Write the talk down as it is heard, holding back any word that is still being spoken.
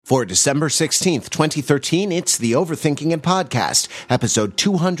For December 16th, 2013, it's the Overthinking It podcast, episode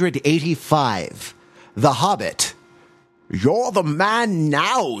 285. The Hobbit. You're the man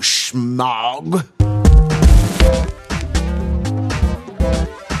now, Smaug.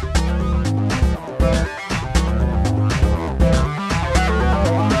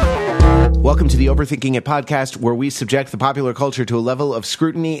 Welcome to the Overthinking It podcast, where we subject the popular culture to a level of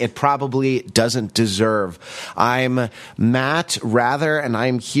scrutiny it probably doesn't deserve. I'm Matt Rather, and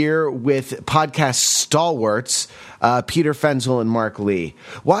I'm here with podcast stalwarts, Peter Fenzel and Mark Lee.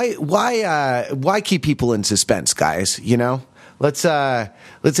 Why keep people in suspense, guys? You know, let's.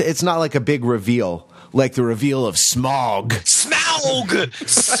 It's not like a big reveal, like the reveal of Smaug. Smaug!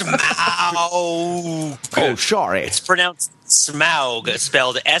 Smaug! Oh, sorry. It's pronounced Smaug,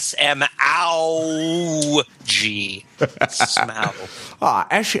 spelled S-M-O-U-G. Smaug.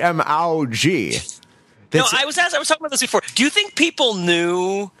 S-M-O-U-G. No, I was talking about this before. Do you think people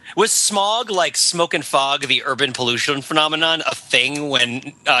knew, was smog, like smoke and fog, the urban pollution phenomenon, a thing when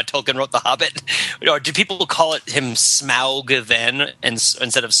Tolkien wrote The Hobbit? Or did people call him Smaug then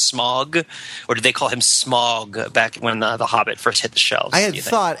instead of smog? Or did they call him smog back when The Hobbit first hit the shelves? I had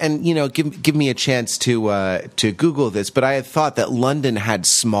thought, and you know, give me a chance to Google this, but I had thought that London had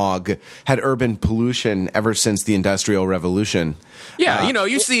smog, had urban pollution ever since the Industrial Revolution. Yeah,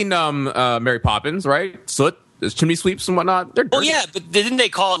 you've seen Mary Poppins, right? Soot, there's chimney sweeps and whatnot. They're dirty. Well, yeah, but didn't they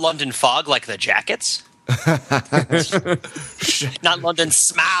call it London fog, like the jackets? Not London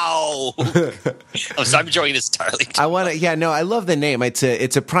Smaug. Oh, so I'm enjoying this entirely. I love the name. It's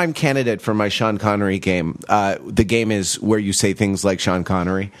a prime candidate for my Sean Connery game. The game is where you say things like Sean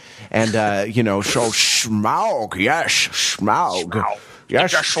Connery, and so Smaug, yes, Smaug.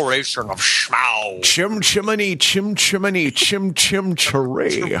 Yes. The desolation of Smaug. Chim chimney, chim chimney, chim chim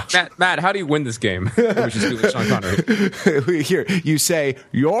cheree. Matt, how do you win this game? We should do with Sean Connery. Here, you say,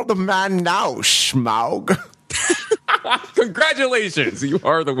 "You're the man now, Smaug." Congratulations, you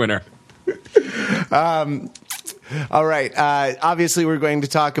are the winner. All right. Obviously, we're going to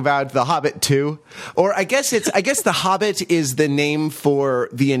talk about The Hobbit 2, or I guess The Hobbit is the name for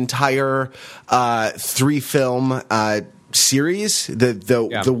the entire 3-film series,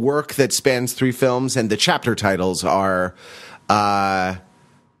 the work that spans 3 films, and the chapter titles are what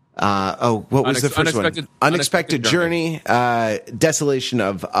was the first one? Unexpected Journey. Desolation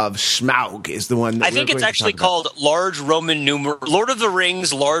of Smaug is the one that I think it's actually called Large Roman numeral Lord of the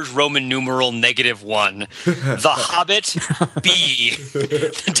Rings Large Roman numeral -1. The Hobbit B.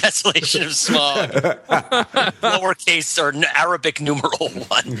 The Desolation of Smaug. Lowercase or Arabic numeral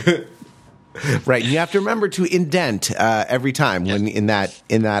 1. Right, you have to remember to indent every time when in that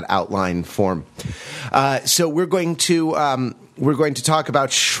outline form. So we're going to talk about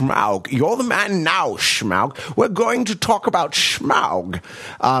Smaug. You're the man now, Smaug. We're going to talk about Smaug,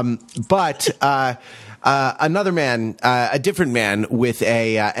 but another man, a different man with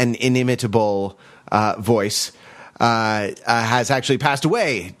an inimitable voice. Has actually passed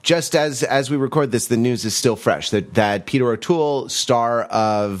away. Just as we record this, the news is still fresh that Peter O'Toole, star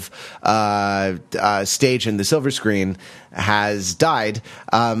of Stage and the Silver Screen, has died.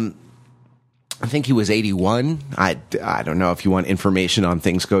 I think he was 81. I don't know. If you want information on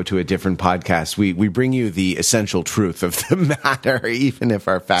things, go to a different podcast. We bring you the essential truth of the matter, even if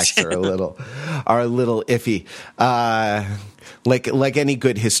our facts are a little iffy. Like any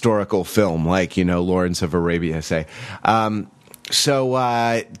good historical film, like, Lawrence of Arabia, say.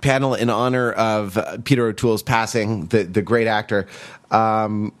 So panel in honor of Peter O'Toole's passing, the great actor.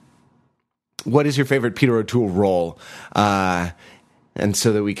 What is your favorite Peter O'Toole role? And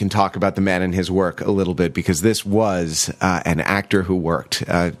so that we can talk about the man and his work a little bit, because this was an actor who worked,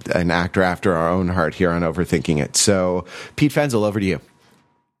 an actor after our own heart here on Overthinking It. So, Pete Fenzel, over to you.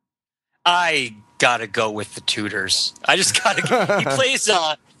 I gotta go with the Tudors. I just gotta.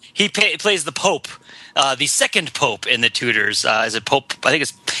 He plays the Pope, the second Pope in the Tudors. As a Pope, I think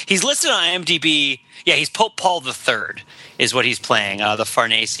he's listed on IMDb. Yeah, he's Pope Paul III is what he's playing, the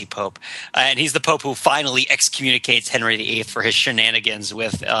Farnese Pope, and he's the Pope who finally excommunicates Henry VIII for his shenanigans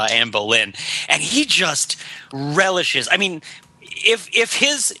with Anne Boleyn, and he just relishes. I mean, if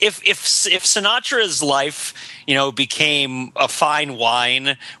Sinatra's life, became a fine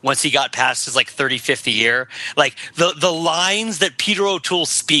wine once he got past his 35th year, the lines that Peter O'Toole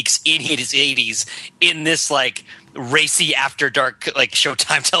speaks in his 80s in this racy after dark like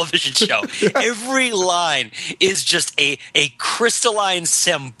Showtime television show. Every line is just a crystalline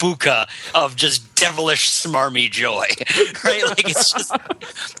sambuca of just devilish smarmy joy, right? Like it's just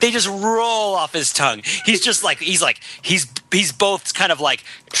they just roll off his tongue. He's both kind of like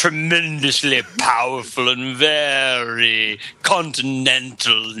tremendously powerful and very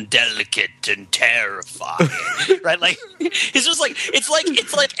continental and delicate and terrifying, right? Like it's just like it's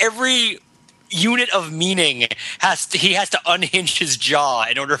like every unit of meaning he has to unhinge his jaw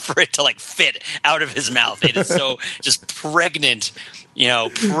in order for it to like fit out of his mouth. It is so just pregnant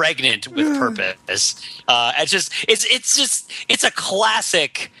with purpose. It's a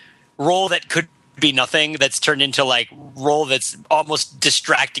classic role that could be nothing that's turned into like role that's almost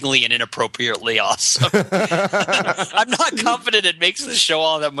distractingly and inappropriately awesome. I'm not confident it makes the show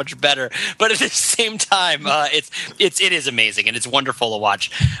all that much better, but at the same time, it is amazing and it's wonderful to watch.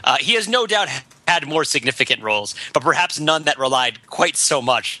 He has no doubt had more significant roles, but perhaps none that relied quite so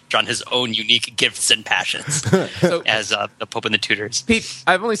much on his own unique gifts and passions as the Pope and the Tudors. Pete,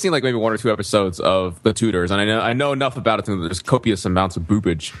 I've only seen like maybe 1 or 2 episodes of the Tudors, and I know enough about it to know there's copious amounts of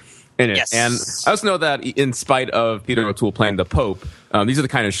boobage in it. Yes. And I also know that in spite of Peter O'Toole playing the Pope, these are the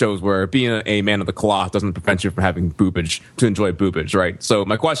kind of shows where being a man of the cloth doesn't prevent you from having boobage to enjoy boobage, right? So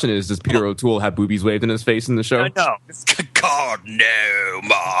my question is, does Peter O'Toole have boobies waved in his face in the show? No. God, no,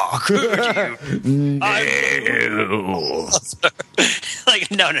 Mark. No. Like,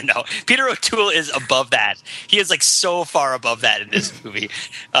 no. Peter O'Toole is above that. He is like so far above that in this movie.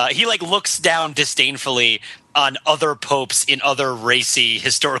 He like looks down disdainfully on other popes in other racy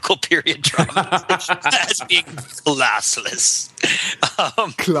historical period dramas as being classless.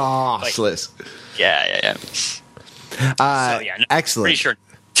 Classless. Like, yeah. Excellent. Pretty sure.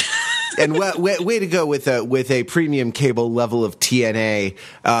 And way to go with a premium cable level of TNA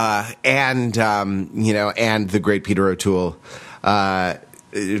and the great Peter O'Toole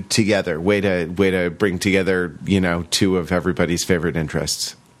together. Way to bring together 2 of everybody's favorite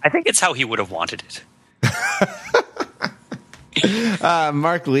interests. I think it's how he would have wanted it.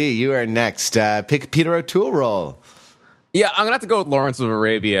 Mark Lee, you are next. Pick Peter O'Toole role. Yeah, I'm gonna have to go with Lawrence of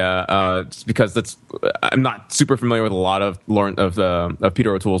Arabia, just because I'm not super familiar with a lot of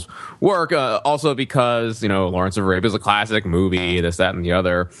Peter O'Toole's work. Also because Lawrence of Arabia is a classic movie, this, that, and the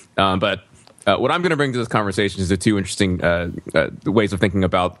other. But what I'm going to bring to this conversation is the 2 interesting ways of thinking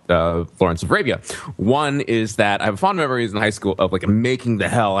about Lawrence of Arabia. One is that I have fond memories in high school of like making the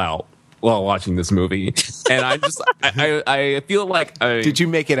hell out while watching this movie, and I feel like did you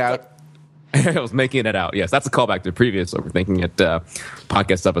make it out? I was making it out. Yes, that's a callback to the previous Overthinking It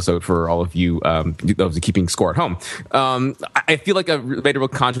podcast episode for all of you those keeping score at home. I feel like I've made a real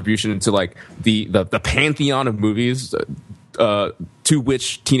contribution to like the pantheon of movies to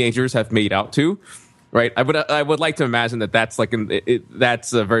which teenagers have made out to. Right, I would like to imagine that that's like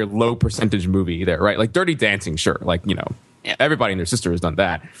that's a very low percentage movie there, right? Like Dirty Dancing, sure, like yeah. Everybody and their sister has done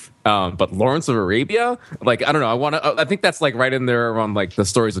that. But Lawrence of Arabia, like, I don't know. I think that's like right in there around like the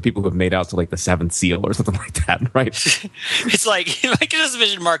stories of people who have made out to like the Seventh Seal or something like that, right? It's like I can just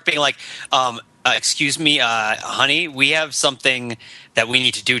envision Mark being like, excuse me, honey, we have something that we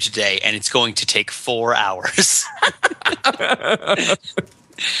need to do today, and it's going to take 4 hours.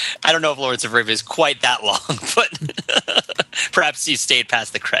 I don't know if Lawrence of Arabia is quite that long, but perhaps you stayed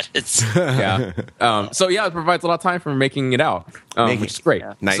past the credits. Yeah. So yeah, it provides a lot of time for making it out, which is great.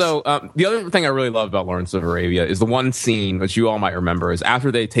 Yeah. Nice. So the other thing I really love about Lawrence of Arabia is the one scene which you all might remember is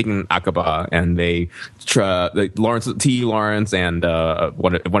after they've taken Aqaba and Lawrence and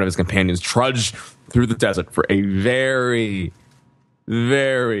one of his companions trudge through the desert for a very,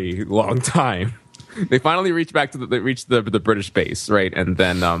 very long time. They finally reach the British base, right? And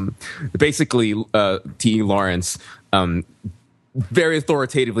then basically T. Lawrence very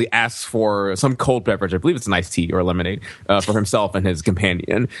authoritatively asks for some cold beverage. I believe it's an iced tea or lemonade for himself and his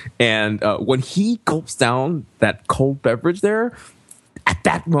companion. And when he gulps down that cold beverage there, at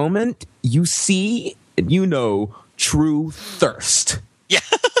that moment, you see and true thirst. Yeah.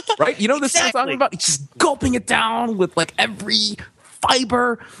 Right? You know this exactly. I'm talking about? He's just gulping it down with like every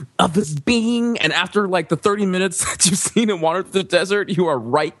fiber of his being, and after like the 30 minutes that you've seen him wander through the desert, you are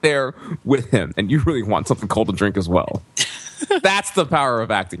right there with him, and you really want something cold to drink as well. That's the power of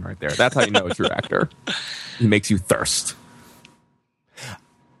acting right there. That's how you know a true actor. He makes you thirst.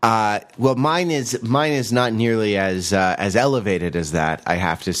 Well, mine is not nearly as elevated as that, I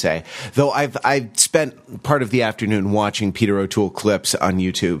have to say. Though I've spent part of the afternoon watching Peter O'Toole clips on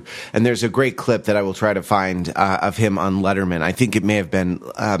YouTube, and there's a great clip that I will try to find of him on Letterman. I think it may have been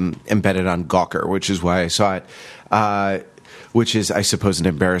embedded on Gawker, which is why I saw it. Which is, I suppose, an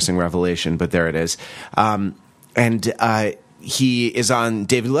embarrassing revelation, but there it is. he is on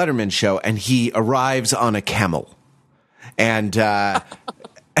David Letterman's show, and he arrives on a camel, and wow.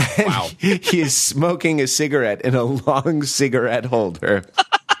 He is smoking a cigarette in a long cigarette holder.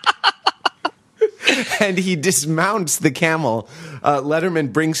 And he dismounts the camel.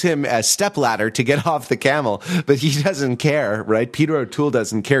 Letterman brings him a stepladder to get off the camel, but he doesn't care, right? Peter O'Toole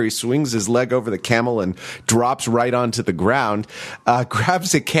doesn't care. He swings his leg over the camel and drops right onto the ground,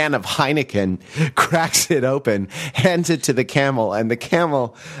 grabs a can of Heineken, cracks it open, hands it to the camel, and the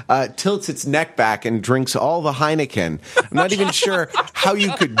camel tilts its neck back and drinks all the Heineken. I'm not even sure how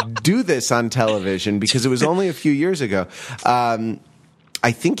you could do this on television because it was only a few years ago.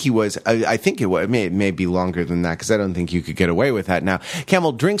 I think he was. I think it was. It may be longer than that because I don't think you could get away with that now.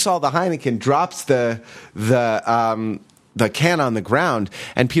 Camel drinks all the Heineken, drops the can on the ground,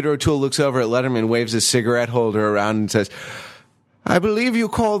 and Peter O'Toole looks over at Letterman, waves his cigarette holder around, and says, "I believe you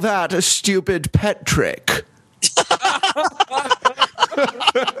call that a stupid pet trick."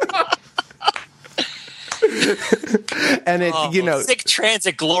 And it, sic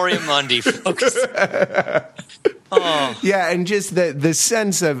transit gloria mundi, folks. Yeah, and just the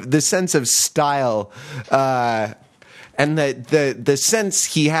sense of style, and the sense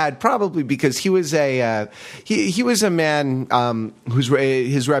he had, probably because he was a man whose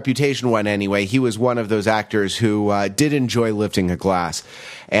his reputation went anyway. He was one of those actors who did enjoy lifting a glass,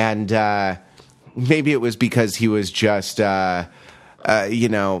 and maybe it was because he was just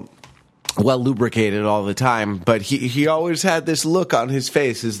well lubricated all the time, but he always had this look on his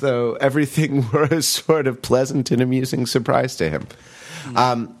face as though everything were a sort of pleasant and amusing surprise to him.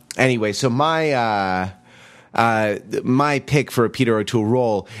 Anyway, so my pick for a Peter O'Toole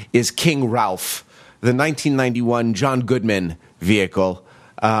role is King Ralph, the 1991 John Goodman vehicle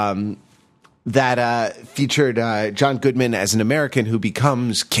that featured John Goodman as an American who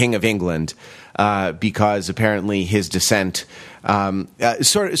becomes King of England because apparently his descent,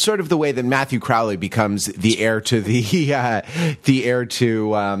 sort of the way that Matthew Crowley becomes the heir to the heir to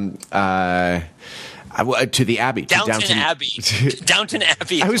the Abbey, Downton Abbey. Downton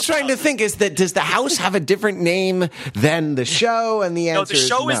Abbey. I was trying to think: does the house have a different name than the show? And the answer the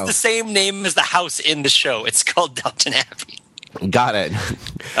show is the same name as the house in the show. It's called Downton Abbey. Got it.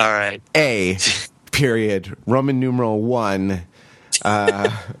 All right. A period Roman numeral 1,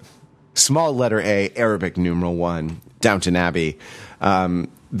 small letter A, Arabic numeral 1, Downton Abbey. The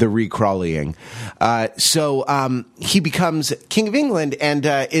recrawling. So he becomes King of England and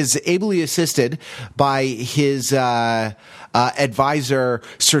is ably assisted by his advisor,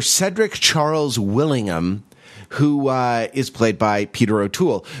 Sir Cedric Charles Willingham, who is played by Peter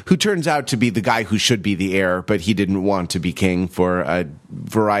O'Toole, who turns out to be the guy who should be the heir, but he didn't want to be king for a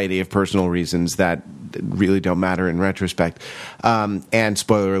variety of personal reasons that really don't matter in retrospect. And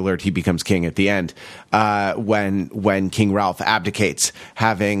spoiler alert, he becomes king at the end when King Ralph abdicates,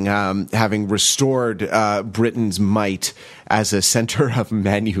 having restored Britain's might as a center of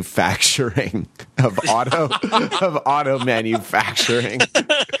manufacturing of auto manufacturing.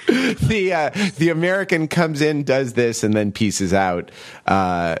 The American comes in, does this, and then pieces out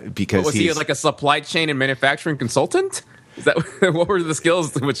because was he like a supply chain and manufacturing consultant? Is that what were the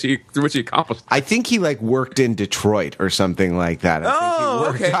skills through which he accomplished? I think he worked in Detroit or something like that. I think he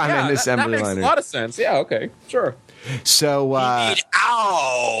worked on an assembly line. That makes a lot of sense. Yeah, okay, sure. So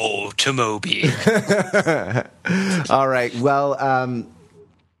to Moby. All right. Well,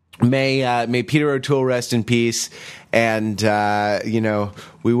 may Peter O'Toole rest in peace, and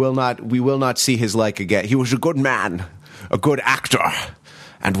we will not see his like again. He was a good man, a good actor,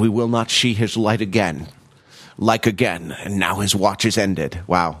 and we will not see his light again. Like again, and now his watch is ended.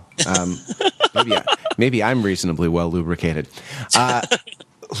 Wow. Maybe I'm reasonably well lubricated.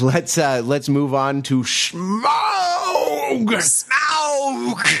 Let's move on to Smaug.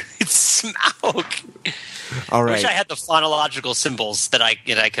 It's Smaug. All right. I wish I had the phonological symbols that I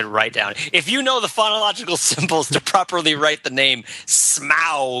could write down. If you know the phonological symbols to properly write the name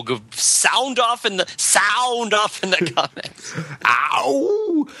Smaug, sound off in the comments.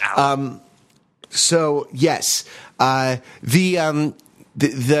 Ow. So yes, the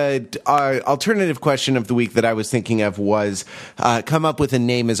alternative question of the week that I was thinking of was come up with a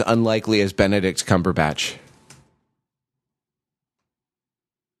name as unlikely as Benedict Cumberbatch.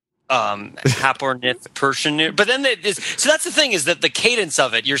 Hapornith Persian. But then so that's the thing, is that the cadence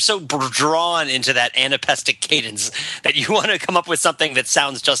of it, you're so drawn into that anapestic cadence that you want to come up with something that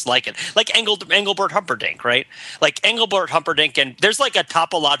sounds just like it. Like Engelbert Humperdinck, right? Like Engelbert Humperdinck, and there's like a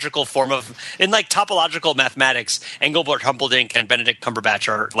topological form of, in like topological mathematics, Engelbert Humperdinck and Benedict Cumberbatch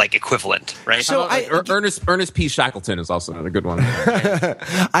are like equivalent, right? So Ernest P. Shackleton is also another good one.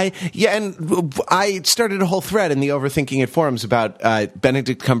 And I started a whole thread in the Overthinking It forums about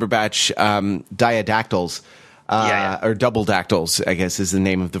Benedict Cumberbatch diadactyls, or double dactyls, I guess is the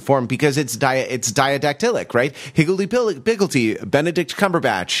name of the form, because it's diadactylic, right? Higgledy-piggledy, Benedict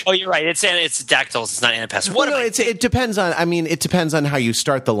Cumberbatch. Oh, you're right. It's dactyls. It's not anapestic. It depends on. I mean, it depends on how you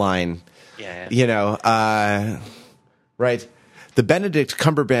start the line. Yeah. You know, right? The Benedict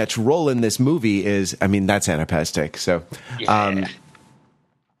Cumberbatch role in this movie is, I mean, that's anapestic. So, yeah.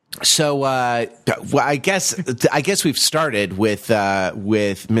 well, I guess we've started with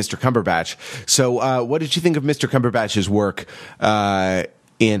Mr. Cumberbatch. So, what did you think of Mr. Cumberbatch's work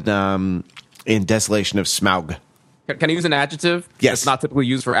in Desolation of Smaug? Can I use an adjective? Yes. It's not typically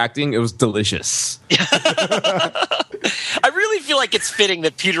used for acting. It was delicious. I really feel like it's fitting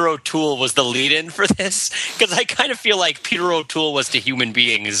that Peter O'Toole was the lead-in for this, because I kind of feel like Peter O'Toole was to human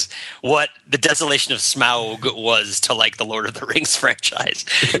beings what the Desolation of Smaug was to like the Lord of the Rings franchise.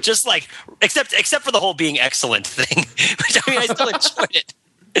 Just like, except for the whole being excellent thing, which I mean, I still enjoyed it.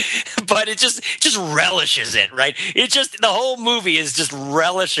 But it just relishes it, right? It just, the whole movie is just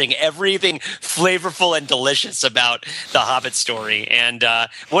relishing everything flavorful and delicious about the Hobbit story. And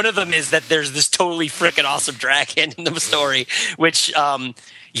one of them is that there's this totally freaking awesome dragon in the story, which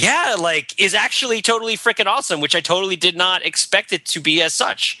is actually totally freaking awesome, which I totally did not expect it to be as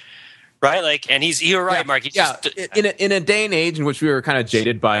such. Right, like, and you're right, Mark. In a day and age in which we were kind of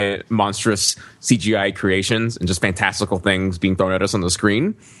jaded by monstrous CGI creations and just fantastical things being thrown at us on the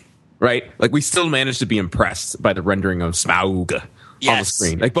screen, right? Like, we still managed to be impressed by the rendering of Smaug on the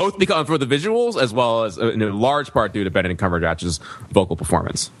screen, like both because for the visuals as well as in a large part due to Benedict Cumberbatch's vocal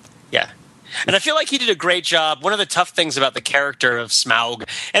performance. Yeah. And I feel like he did a great job. One of the tough things about the character of Smaug,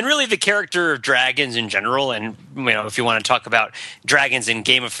 and really the character of dragons in general, and if you want to talk about dragons in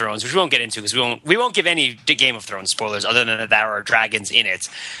Game of Thrones, which we won't get into because we won't give any Game of Thrones spoilers other than that there are dragons in it.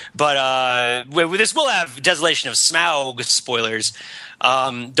 But with this, we'll have Desolation of Smaug spoilers.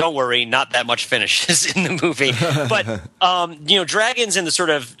 Don't worry, not that much finishes in the movie. But, dragons in the sort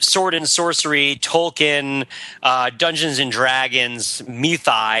of sword and sorcery, Tolkien, Dungeons and Dragons,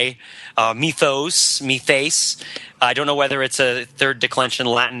 mythos. I don't know whether it's a third declension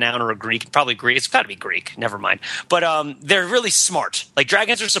Latin noun or a Greek. Probably Greek. It's got to be Greek. Never mind. But they're really smart. Like,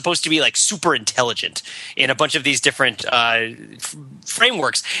 dragons are supposed to be like super intelligent in a bunch of these different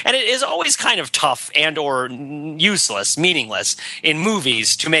frameworks, and it is always kind of tough and or useless, meaningless in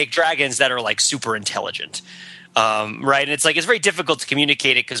movies to make dragons that are like super intelligent. Right, and it's very difficult to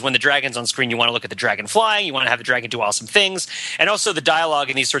communicate it because when the dragon's on screen, you want to look at the dragon flying, you want to have the dragon do awesome things, and also the dialogue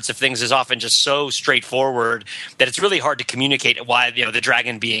in these sorts of things is often just so straightforward that it's really hard to communicate why the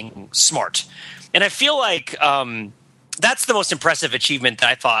dragon being smart. And I feel like that's the most impressive achievement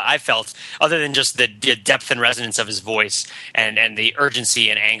that I felt, other than just the depth and resonance of his voice and the urgency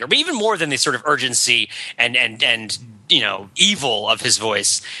and anger, but even more than the sort of urgency and evil of his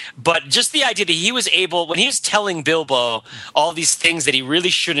voice, but just the idea that he was able, when he was telling Bilbo all these things that he really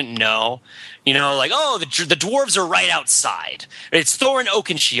shouldn't know, the dwarves are right outside. It's Thorin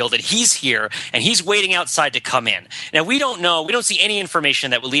Oakenshield, and he's here, and he's waiting outside to come in. Now, we don't see any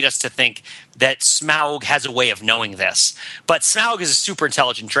information that would lead us to think that Smaug has a way of knowing this, but Smaug is a super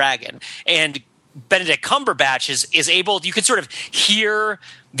intelligent dragon, and Benedict Cumberbatch is able, you can sort of hear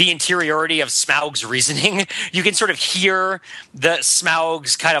the interiority of Smaug's reasoning. You can sort of hear the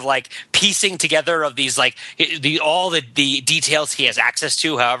Smaug's kind of like piecing together of these all the details he has access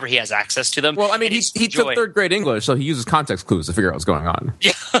to, however he has access to them. Well, I mean, he took third grade English, so he uses context clues to figure out what's going on.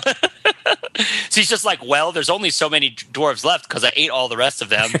 Yeah. So he's just like, well, there's only so many dwarves left because I ate all the rest of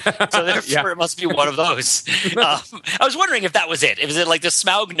them. So therefore it must be one of those. I was wondering if that was it. Is it like, does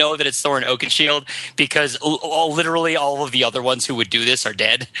Smaug know that it's Thorin Oakenshield because literally all of the other ones who would do this are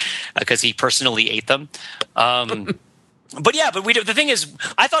dead because he personally ate them? But the thing is,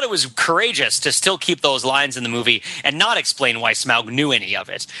 I thought it was courageous to still keep those lines in the movie and not explain why Smaug knew any of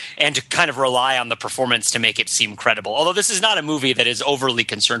it, and to kind of rely on the performance to make it seem credible. Although this is not a movie that is overly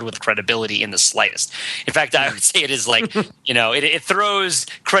concerned with credibility in the slightest. In fact, I would say it is like, it throws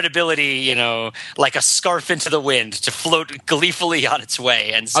credibility, like a scarf into the wind to float gleefully on its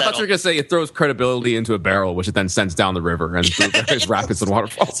way. And I thought you were going to say it throws credibility into a barrel, which it then sends down the river and through various rapids and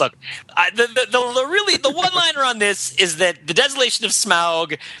waterfalls. Look, the one-liner on this is that The Desolation of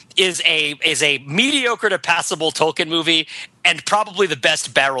Smaug is a mediocre to passable Tolkien movie and probably the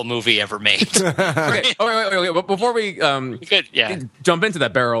best barrel movie ever made. Okay. Wait. But before we jump into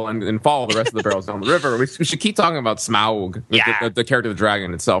that barrel and follow the rest of the barrels down the river, we should keep talking about Smaug, the character of the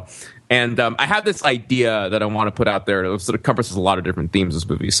dragon itself. And I have this idea that I want to put out there that sort of encompasses a lot of different themes of this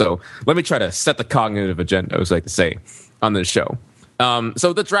movie. So let me try to set the cognitive agenda, as I like to say, on this show.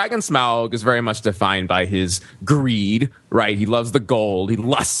 So the dragon Smaug is very much defined by his greed, right? He loves the gold. He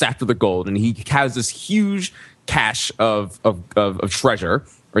lusts after the gold. And he has this huge cache of treasure,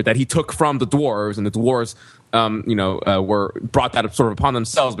 right, that he took from the dwarves. And the dwarves, were brought that sort of upon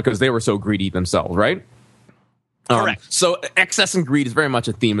themselves because they were so greedy themselves, right? Correct. So excess and greed is very much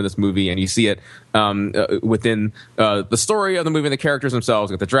a theme of this movie, and you see it within the story of the movie and the characters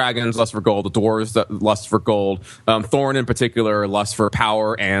themselves. You got the dragons, lust for gold, the dwarves, lust for gold, Thorin in particular, lust for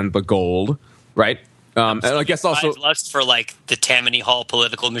power and the gold, right? And I guess also lust for like the Tammany Hall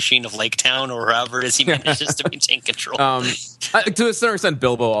political machine of Lake Town or wherever it is he manages to maintain control. To a certain extent,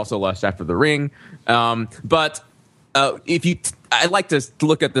 Bilbo also lusts after the ring. But I like to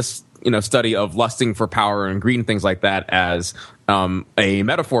look at this study of lusting for power and greed and things like that as a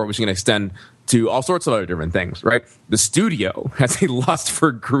metaphor which you can extend to all sorts of other different things, right? The studio has a lust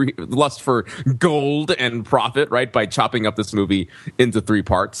for gold and profit, right, by chopping up this movie into 3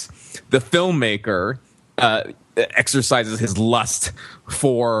 parts. The filmmaker exercises his lust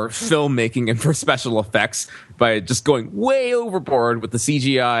for filmmaking and for special effects by just going way overboard with the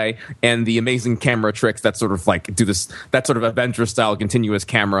CGI and the amazing camera tricks that sort of like do that sort of Avenger style continuous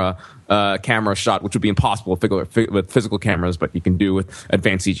camera shot, which would be impossible with physical cameras, but you can do with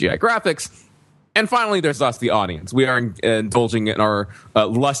advanced CGI graphics. And finally, there's us, the audience. We are indulging in our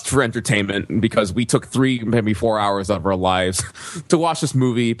lust for entertainment because we took 3, maybe 4 hours of our lives to watch this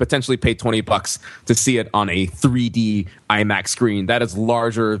movie, potentially pay $20 to see it on a 3D IMAX screen that is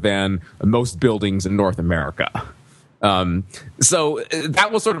larger than most buildings in North America. So that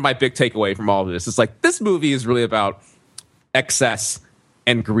was sort of my big takeaway from all of this. It's like, this movie is really about excess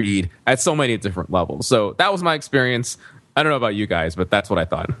and greed at so many different levels. So that was my experience. I don't know about you guys, but that's what I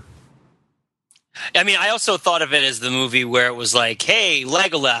thought. I mean, I also thought of it as the movie where it was like, hey,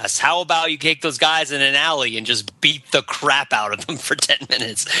 Legolas, how about you take those guys in an alley and just beat the crap out of them for 10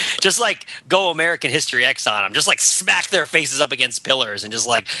 minutes? Just like go American History X on them. Just like smack their faces up against pillars and just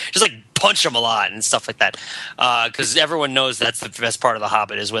like punch them a lot and stuff like that. Because everyone knows that's the best part of The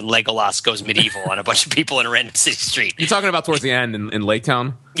Hobbit is when Legolas goes medieval on a bunch of people in a random city street. You're talking about towards the end in Lake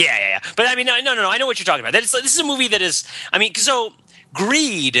Town? Yeah. But I mean, no. I know what you're talking about. This is a movie that is, I mean, so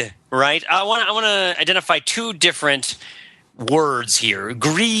greed, right? I want to identify 2 different words here: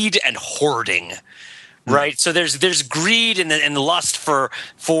 greed and hoarding. Right, so there's greed and the lust for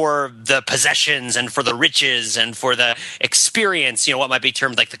the possessions and for the riches and for the experience. What might be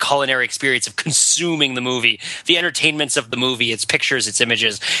termed like the culinary experience of consuming the movie, the entertainments of the movie, its pictures, its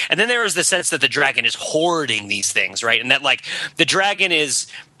images. And then there is the sense that the dragon is hoarding these things, right? And that like the dragon is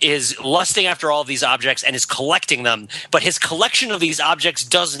lusting after all of these objects and is collecting them, but his collection of these objects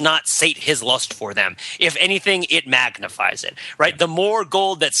does not sate his lust for them. If anything, it magnifies it, right? The more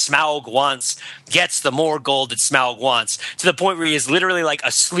gold that Smaug wants gets the more gold that Smaug wants, to the point where he is literally like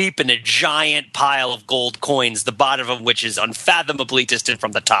asleep in a giant pile of gold coins, the bottom of which is unfathomably distant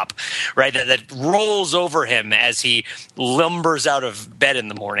from the top, right? That rolls over him as he lumbers out of bed in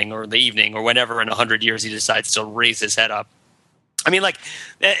the morning or the evening or whenever in 100 years he decides to raise his head up. I mean, like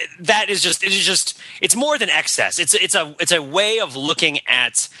it's more than excess. It's a way of looking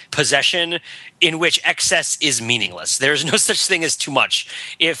at possession in which excess is meaningless. There's no such thing as too much.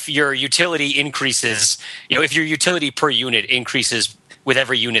 If your utility increases, if your utility per unit increases with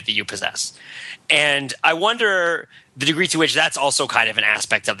every unit that you possess. And I wonder the degree to which that's also kind of an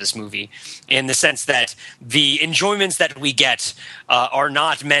aspect of this movie, in the sense that the enjoyments that we get are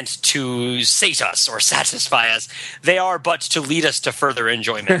not meant to sate us or satisfy us. They are but to lead us to further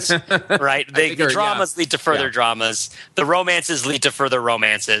enjoyments, right? The dramas lead to further dramas. The romances lead to further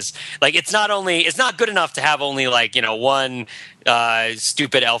romances. Like it's not good enough to have only like, one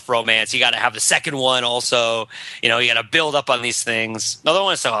stupid elf romance. You got to have the second one also. You got to build up on these things. No, I don't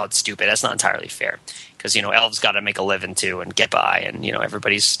want to say, it's stupid. That's not entirely fair. Because, elves got to make a living too and get by, and,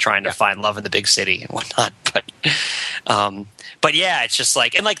 everybody's trying to find love in the big city and whatnot. But yeah, it's just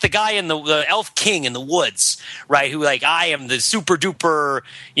like, and like the guy in the elf king in the woods, right? Who like, I am the super duper,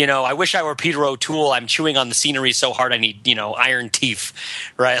 I wish I were Peter O'Toole. I'm chewing on the scenery so hard I need, iron teeth,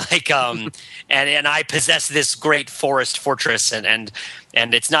 right? Like, and I possess this great fortress and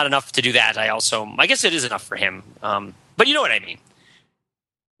it's not enough to do that. I guess it is enough for him. But you know what I mean?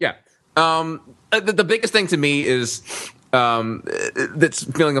 Yeah. The biggest thing to me is that's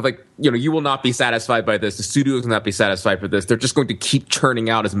feeling of like, you will not be satisfied by this. The studios will not be satisfied with this. They're just going to keep churning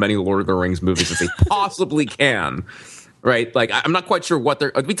out as many Lord of the Rings movies as they possibly can. Right? Like, I'm not quite sure what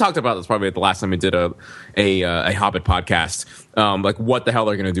we talked about this probably the last time we did a Hobbit podcast. Like, what the hell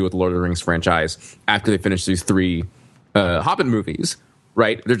they're going to do with the Lord of the Rings franchise after they finish these 3 Hobbit movies.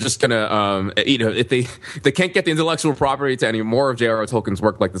 Right, they're just gonna, if they can't get the intellectual property to any more of J.R.R. Tolkien's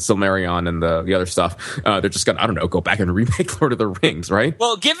work, like the Silmarillion and the other stuff, they're just gonna, I don't know, go back and remake Lord of the Rings, right?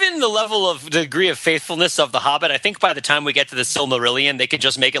 Well, given the level of degree of faithfulness of The Hobbit, I think by the time we get to the Silmarillion, they could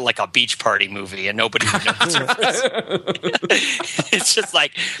just make it like a beach party movie, and nobody would know the difference. It's just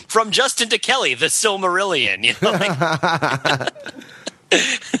like from Justin to Kelly, the Silmarillion,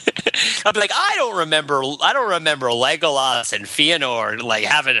 I'd be like, I don't remember Legolas and Fëanor like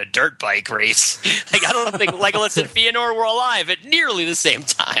having a dirt bike race. Like, I don't think Legolas and Fëanor were alive at nearly the same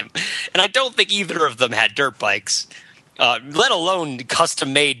time, and I don't think either of them had dirt bikes, let alone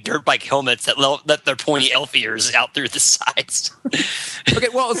custom-made dirt bike helmets that let their pointy elf ears out through the sides. Okay,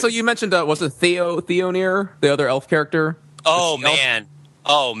 well, so you mentioned was it Theonir, the other elf character? Oh man.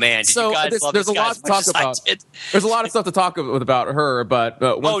 Did you guys love there's this a lot to talk about. There's a lot of stuff to talk about her, but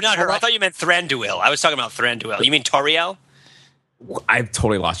not her. I thought you meant Thranduil. I was talking about Thranduil. You mean Tauriel? I've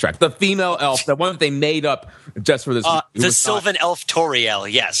totally lost track. The female elf, the one that they made up just for this. The Sylvan elf Tauriel.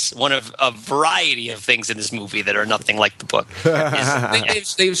 Yes, one of a variety of things in this movie that are nothing like the book.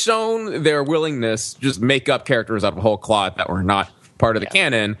 They've shown their willingness to just make up characters out of whole cloth that were not part of the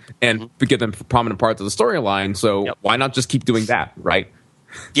canon and give them prominent parts of the storyline. So why not just keep doing that, right?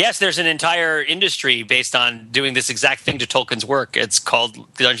 Yes, there's an entire industry based on doing this exact thing to Tolkien's work. It's called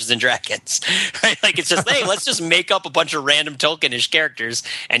Dungeons and Dragons, right? Like, it's just, hey, let's just make up a bunch of random Tolkien-ish characters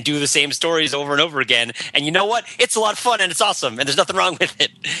and do the same stories over and over again. And you know what? It's a lot of fun and it's awesome, and there's nothing wrong with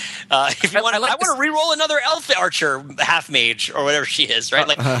it. If you want, I want to re-roll another elf archer, half mage, or whatever she is, right?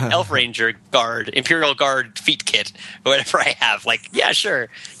 Like elf ranger guard, imperial guard feat kit, or whatever I have. Like, yeah, sure.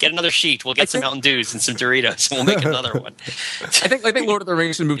 Get another sheet. We'll get some Mountain Dews and some Doritos, and we'll make another one. I think Lord of the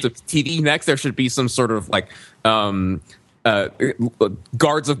Rings should move to TV next. There should be some sort of like Guards of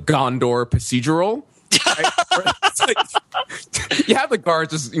Gondor procedural. Right? You have the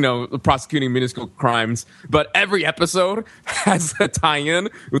guards just prosecuting minuscule crimes, but every episode has a tie-in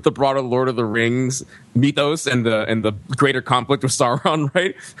with the broader Lord of the Rings mythos and the greater conflict with Sauron,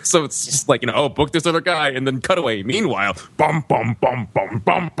 right? So it's just like, book this other guy and then cut away. Meanwhile, bum bum bum bum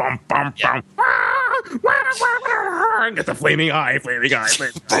bum bum bum bum. Get the flaming eye, flaming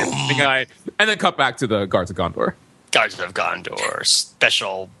eye, and then cut back to the Guards of Gondor. Guards of Gondor,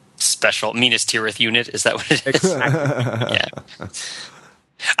 special Minas Tirith unit. Is that what it is? Exactly. Yeah.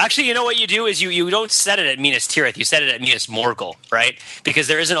 Actually, you know what you do is you don't set it at Minas Tirith. You set it at Minas Morgul, right? Because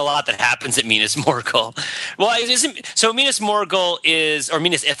there isn't a lot that happens at Minas Morgul. Well, it isn't. So Minas Morgul or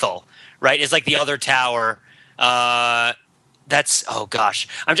Minas Ithil, right? Is like the other tower. That's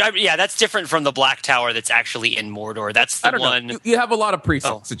that's different from the Black Tower that's actually in Mordor. That's the one. You have a lot of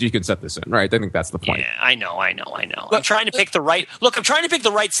precincts that you can set this in, right? I think that's the point. Yeah, I know. I'm trying to pick the right. Look, I'm trying to pick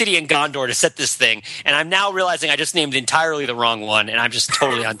the right city in Gondor to set this thing, and I'm now realizing I just named entirely the wrong one, and I'm just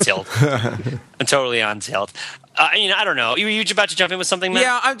totally on tilt. I'm totally on tilt. I don't know. You about to jump in with something, Matt?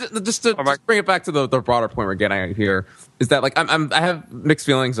 Yeah, I'm just to bring it back to the broader point we're getting at here is that like I have mixed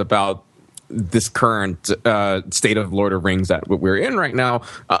feelings about this current state of Lord of Rings that we're in right now.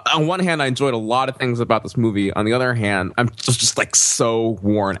 On one hand, I enjoyed a lot of things about this movie. On the other hand, I'm just like so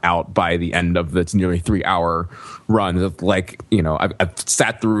worn out by the end of its nearly 3-hour run. Like, I've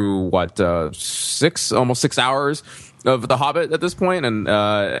sat through almost 6 hours of The Hobbit at this point, and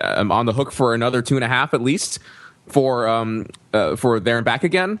I'm on the hook for another 2.5 at least for There and Back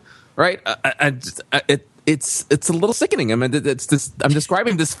Again. Right? It's a little sickening. I mean, it's this. I'm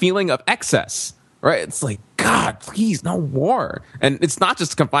describing this feeling of excess, right? It's like, God, please, no more. And it's not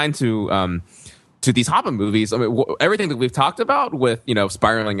just confined to these Hobbit movies. I mean, everything that we've talked about with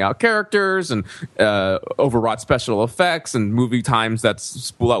spiraling out characters and overwrought special effects and movie times that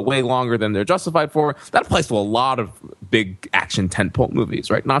spool out way longer than they're justified for. That applies to a lot of big action tentpole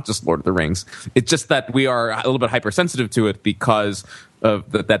movies, right? Not just Lord of the Rings. It's just that we are a little bit hypersensitive to it because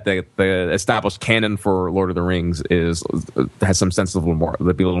of that the established canon for Lord of the Rings has some sense of a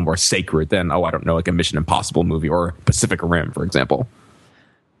little more sacred than like a Mission Impossible movie or Pacific Rim, for example.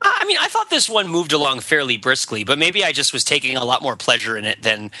 I mean, I thought this one moved along fairly briskly, but maybe I just was taking a lot more pleasure in it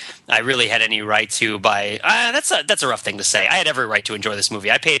than I really had any right to. That's a rough thing to say. I had every right to enjoy this movie.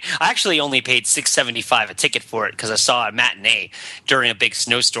 I actually only paid $6.75 a ticket for it because I saw a matinee during a big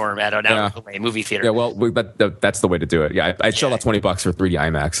snowstorm at an out-of-the-way movie theater. Yeah, well, that's the way to do it. Yeah, I'd shell out $20 for 3D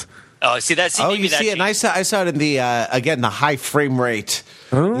IMAX. Oh, see that? See, Oh, maybe you that see it, and I saw it in the again the high frame rate.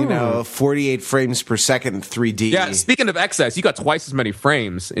 You know, 48 frames per second, 3D. Yeah, speaking of excess, you got twice as many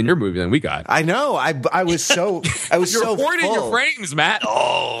frames in your movie than we got. I know. I was so You're so hoarding your full. frames, Matt.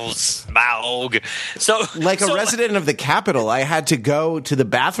 Oh, Smaug. So, Like a so, resident of the Capitol, I had to go to the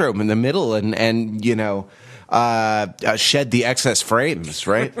bathroom in the middle and you know shed the excess frames,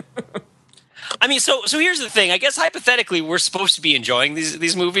 right? I mean, so here's the thing. I guess hypothetically, we're supposed to be enjoying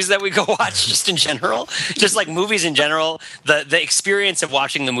these movies that we go watch, just in general, just like movies in general. The experience of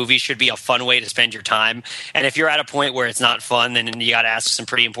watching the movie should be a fun way to spend your time. And if you're at a point where it's not fun, then you got to ask some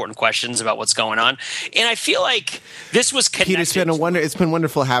pretty important questions about what's going on. And I feel like this was connected. Peter, it's been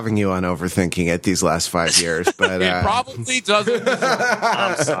wonderful having you on Overthinking it these last 5 years, but It probably doesn't.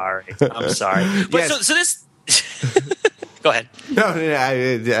 I'm sorry. But Yes. so this. Go ahead. No,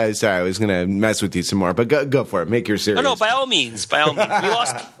 I sorry, I was going to mess with you some more, but go for it. Make your series. No, by all means. We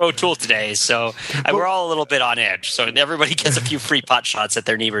lost Pro Tool today, so we're all a little bit on edge. So everybody gets a few free pot shots at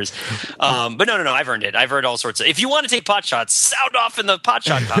their neighbors. But no, I've earned it. I've earned all sorts of. If you want to take pot shots, sound off in the pot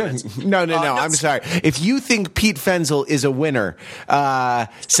shot comments. No. I'm sorry. If you think Pete Fenzel is a winner,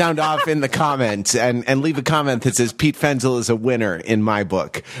 sound off in the comments and leave a comment that says Pete Fenzel is a winner in my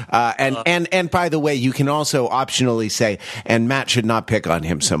book. And by the way, you can also optionally say, and Matt should not pick on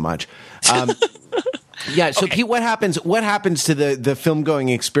him so much. Yeah. So, okay. Pete, what happens to the film going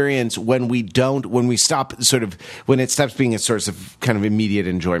experience when we stop when it stops being a source of kind of immediate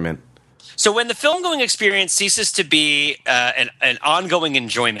enjoyment? So when the film going experience ceases to be an ongoing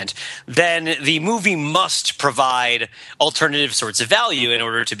enjoyment, then the movie must provide alternative sorts of value in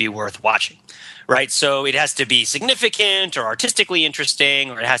order to be worth watching. Right, so it has to be significant or artistically interesting,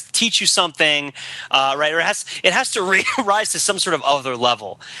 or it has to teach you something, right? Or it has to rise to some sort of other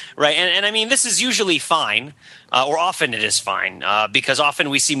level, right? And I mean, this is usually fine, or often it is fine, because often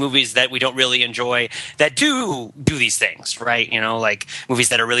we see movies that we don't really enjoy that do these things, right? You know, like movies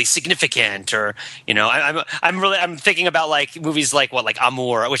that are really significant, or you know, I'm thinking about like movies like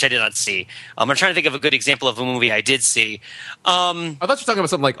Amour, which I did not see. I'm trying to think of a good example of a movie I did see. I thought you were talking about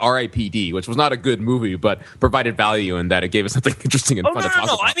something like R.I.P.D., which was not a good movie, but provided value in that it gave us something interesting and fun to talk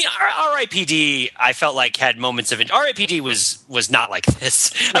about. I mean, R.I.P.D. I felt like had moments of it. R.I.P.D. was not like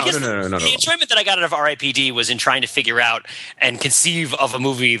this. I guess the enjoyment that I got out of R.I.P.D. was in trying to figure out and conceive of a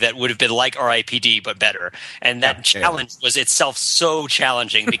movie that would have been like R.I.P.D. but better. And that challenge was itself so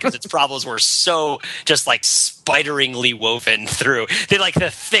challenging because its problems were so just like spideringly woven through. They like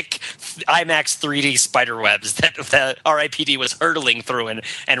the thick IMAX 3D spider webs that the R.I.P.D. was hurtling through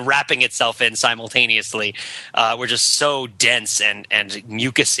and wrapping itself in simultaneously were just so dense and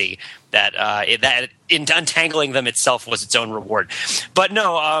mucusy that untangling them itself was its own reward. But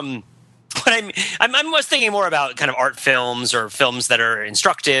no, but I'm was thinking more about kind of art films or films that are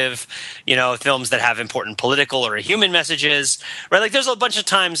instructive, you know, films that have important political or human messages, right? Like there's a bunch of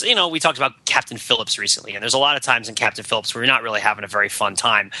times, you know, we talked about Captain Phillips recently, and there's a lot of times in Captain Phillips where you're not really having a very fun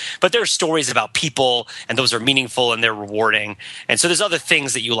time, but there are stories about people, and those are meaningful and they're rewarding, and so there's other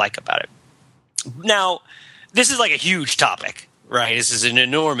things that you like about it. Now, this is like a huge topic. Right, this is an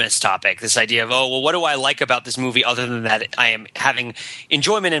enormous topic, this idea of, what do I like about this movie other than that I am having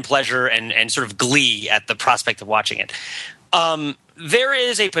enjoyment and pleasure and sort of glee at the prospect of watching it. There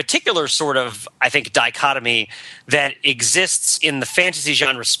is a particular sort of, I think, dichotomy that exists in the fantasy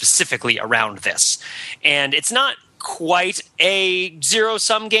genre specifically around this. And it's not quite a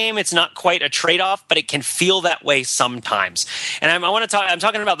zero-sum game. It's not quite a trade-off, but it can feel that way sometimes. And I'm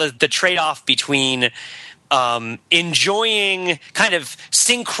talking about the trade-off between enjoying kind of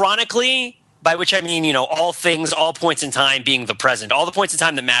synchronically, by which I mean, you know, all things, all points in time being the present. All the points in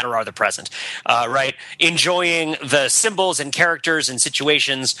time that matter are the present, right? Enjoying the symbols and characters and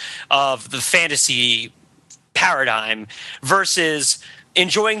situations of the fantasy paradigm versus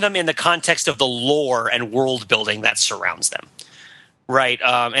enjoying them in the context of the lore and world building that surrounds them, right?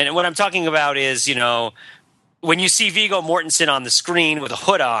 And what I'm talking about is, you know, when you see Viggo Mortensen on the screen with a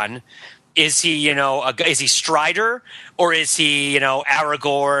hood on, is he, you know, is he Strider, or is he, you know,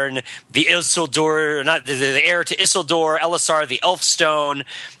 Aragorn, the Isildur, not the heir to Isildur, Elisar, the Elfstone,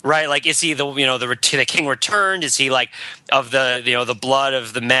 right? Like, is he the King Returned? Is he like of the, you know, the blood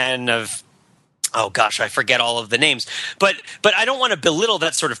of the men of? Oh gosh, I forget all of the names. But I don't want to belittle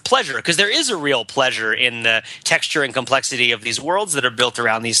that sort of pleasure, because there is a real pleasure in the texture and complexity of these worlds that are built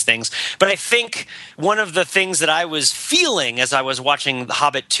around these things. But I think one of the things that I was feeling as I was watching The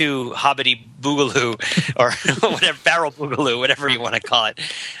Hobbit 2, Hobbity Boogaloo, or whatever, Barrel Boogaloo, whatever you want to call it,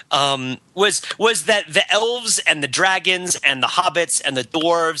 was that the elves and the dragons and the hobbits and the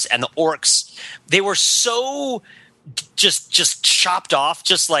dwarves and the orcs, they were so just chopped off,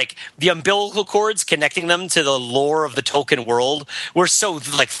 just like the umbilical cords connecting them to the lore of the Tolkien world were so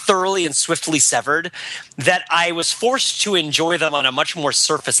like thoroughly and swiftly severed that I was forced to enjoy them on a much more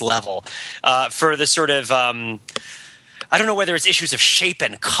surface level for the sort of I don't know whether it's issues of shape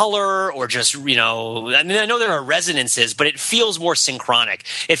and color or just, I mean, I know there are resonances, but it feels more synchronic.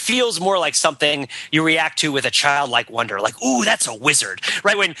 It feels more like something you react to with a childlike wonder, like, ooh, that's a wizard,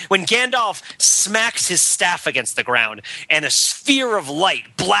 right? When Gandalf smacks his staff against the ground and a sphere of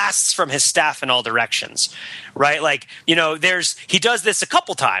light blasts from his staff in all directions, right? Like, he does this a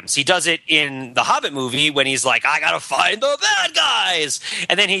couple times. He does it in the Hobbit movie when he's like, I gotta find the bad guys.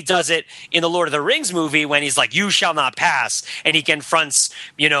 And then he does it in the Lord of the Rings movie when he's like, you shall not pass. And he confronts,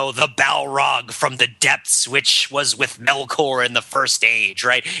 the Balrog from the depths, which was with Melkor in the First Age,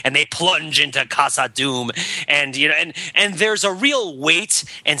 right? And they plunge into Khazad-dûm, and there's a real weight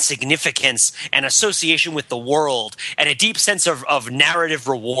and significance and association with the world, and a deep sense of narrative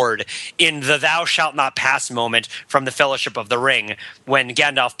reward in the "Thou shalt not pass" moment from the Fellowship of the Ring when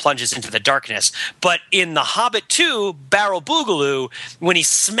Gandalf plunges into the darkness. But in the Hobbit 2, Barrel Boogaloo, when he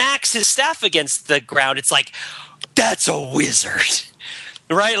smacks his staff against the ground, it's like, that's a wizard,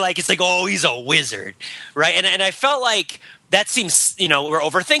 right? Like, it's like, oh, he's a wizard, right? And I felt like that seems, we're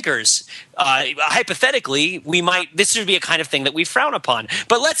overthinkers. Hypothetically, this would be a kind of thing that we frown upon.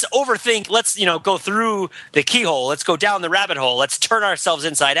 But let's overthink, let's, go through the keyhole, let's go down the rabbit hole, let's turn ourselves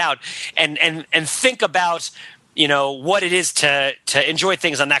inside out and think about what it is to enjoy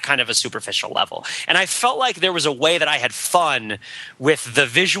things on that kind of a superficial level. And I felt like there was a way that I had fun with the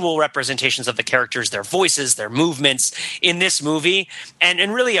visual representations of the characters, their voices, their movements in this movie,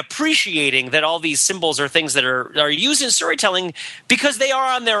 and really appreciating that all these symbols are things that are used in storytelling because they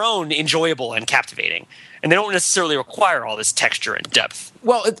are on their own enjoyable and captivating. And they don't necessarily require all this texture and depth.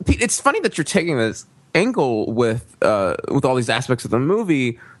 Well, it's funny that you're taking this angle with all these aspects of the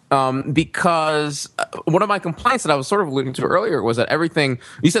movie, because one of my complaints that I was sort of alluding to earlier was that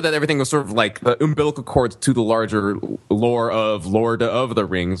you said that everything was sort of like the umbilical cord to the larger lore of Lord of the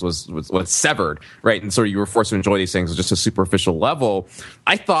Rings was severed, right? And so you were forced to enjoy these things at just a superficial level.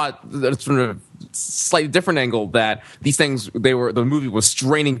 I thought that it's sort of slightly different angle that these things, the movie was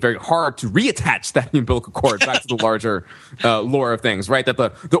straining very hard to reattach that umbilical cord back to the larger lore of things, right? That the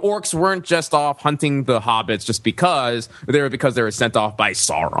orcs weren't just off hunting the hobbits just because they were sent off by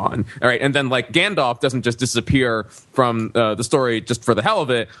Sauron. All right, and then like Gandalf doesn't just disappear from the story just for the hell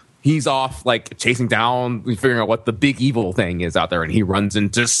of it. He's off like chasing down, figuring out what the big evil thing is out there, and he runs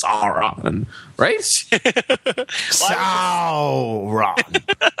into Sauron, right? Sauron.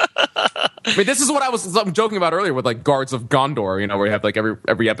 I mean, this is what I'm joking about earlier with like Guards of Gondor, where you have like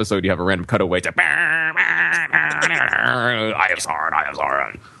every episode you have a random cutaway to I have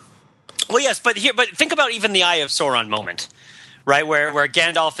Sauron. Well, yes, but think about even the Eye of Sauron moment. Right, where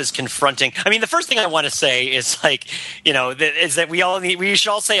Gandalf is confronting. I mean, the first thing I want to say is like, is that we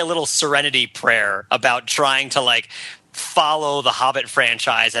should all say a little serenity prayer about trying to like follow the Hobbit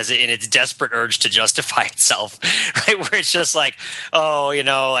franchise in its desperate urge to justify itself, right? Where it's just like, oh,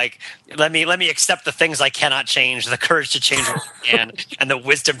 like let me accept the things I cannot change, the courage to change what I can, and the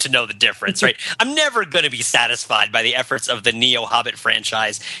wisdom to know the difference, right? I'm never going to be satisfied by the efforts of the Neo-Hobbit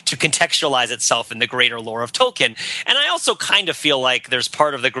franchise to contextualize itself in the greater lore of Tolkien. And I also kind of feel like there's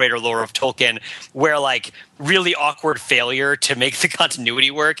part of the greater lore of Tolkien where like really awkward failure to make the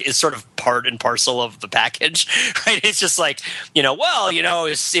continuity work is sort of part and parcel of the package, right? It's just like,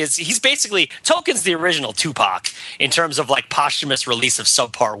 he's basically, Tolkien's the original Tupac in terms of like posthumous release of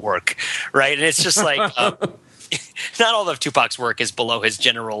subpar work, right? And it's just like, not all of Tupac's work is below his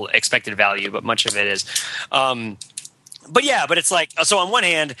general expected value, but much of it is. But it's like, so on one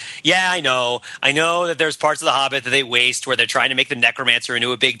hand, I know that there's parts of The Hobbit that they waste where they're trying to make the necromancer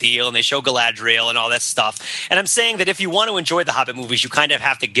into a big deal and they show Galadriel and all that stuff. And I'm saying that if you want to enjoy the Hobbit movies, you kind of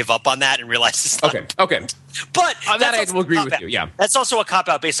have to give up on that and realize it's not. Okay. But on that I will agree with you, yeah. That's also a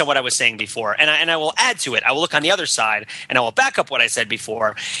cop-out based on what I was saying before. And I will add to it. I will look on the other side and I will back up what I said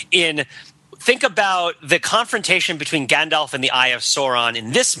before think about the confrontation between Gandalf and the Eye of Sauron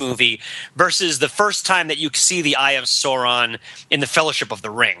in this movie versus the first time that you see the Eye of Sauron in the Fellowship of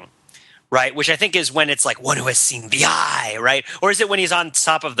the Ring, right? Which I think is when it's like one who has seen the eye, right? Or is it when he's on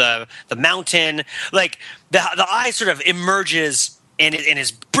top of the mountain? Like the eye sort of emerges and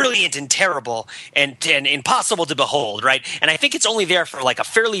is brilliant and terrible and impossible to behold, right? And I think it's only there for like a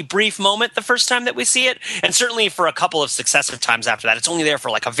fairly brief moment the first time that we see it, and certainly for a couple of successive times after that. It's only there for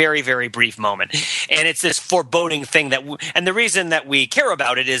like a very, very brief moment. And it's this foreboding thing and the reason that we care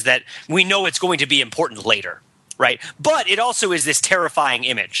about it is that we know it's going to be important later, right? But it also is this terrifying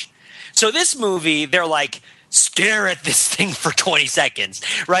image. So this movie, they're like, stare at this thing for 20 seconds,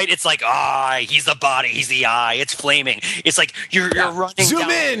 right? It's like, he's the body, he's the eye, it's flaming. It's like you're running zoom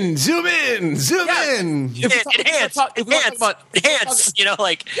down. in, Enhance, you know,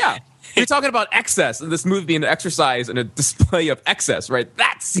 like... Yeah. You're talking about excess, and this movie being an exercise and a display of excess, right?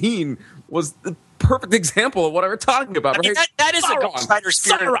 That scene was the perfect example of what we're talking about. I mean, right? that is a Ghost Rider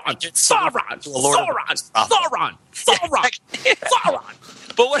spirit. Sauron.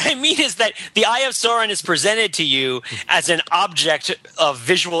 But what I mean is that the Eye of Sauron is presented to you as an object of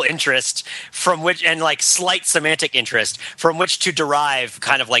visual interest from which, and like slight semantic interest, from which to derive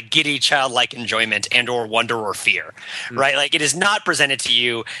kind of like giddy childlike enjoyment and or wonder or fear, right? Like it is not presented to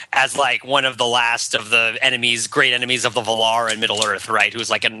you as like one of the last of the great enemies of the Valar and Middle Earth, right? Who's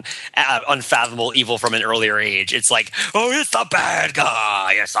like an unfathomable evil from an earlier age. It's like, it's the bad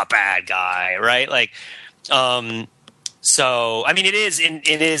guy, right? Like, so, I mean, it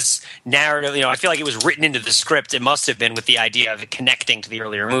is narrative. You know, I feel like it was written into the script. It must have been with the idea of it connecting to the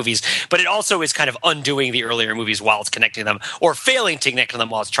earlier movies, but it also is kind of undoing the earlier movies while it's connecting them, or failing to connect to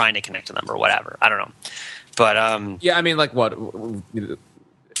them while it's trying to connect to them, or whatever. I don't know, but yeah, I mean, like what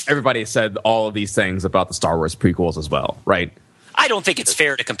everybody said all of these things about the Star Wars prequels as well, right? I don't think it's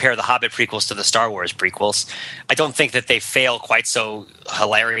fair to compare the Hobbit prequels to the Star Wars prequels. I don't think that they fail quite so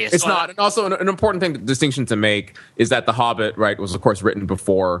hilarious. It's not. And also, an important distinction to make is that the Hobbit, right, was of course written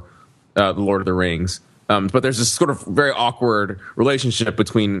before the Lord of the Rings. But there's this sort of very awkward relationship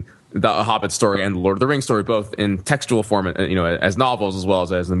between the Hobbit story and the Lord of the Rings story, both in textual form, as novels as well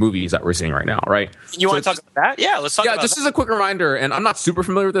as the movies that we're seeing right now, right? You want to talk about that? Yeah, let's talk about that. Yeah, just as a quick reminder, and I'm not super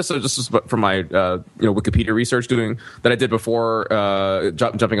familiar with this, so just from my Wikipedia research that I did before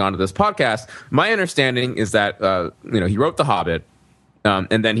jumping onto this podcast, my understanding is that he wrote The Hobbit,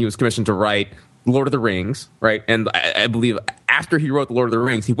 and then he was commissioned to write Lord of the Rings, right? And I believe after he wrote The Lord of the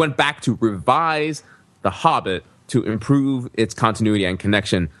Rings, he went back to revise The Hobbit to improve its continuity and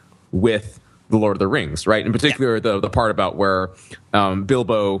connection with The Lord of the Rings, right? In particular, the part about where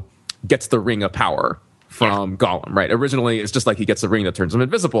Bilbo gets the Ring of Power from Gollum, right? Originally, it's just like he gets the ring that turns him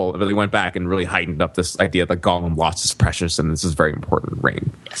invisible, but he went back and really heightened up this idea that Gollum lost his precious, and this is a very important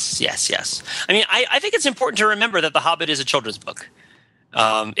ring. Yes. I mean, I think it's important to remember that The Hobbit is a children's book.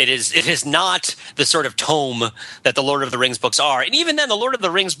 It is not the sort of tome that the Lord of the Rings books are. And even then, the Lord of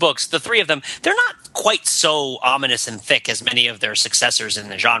the Rings books, the three of them, they're not quite so ominous and thick as many of their successors in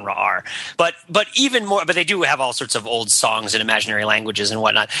the genre are. But even more, but they do have all sorts of old songs and imaginary languages and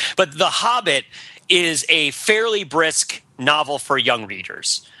whatnot. But The Hobbit is a fairly brisk novel for young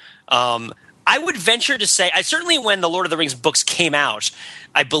readers. I would venture to say, certainly when the Lord of the Rings books came out,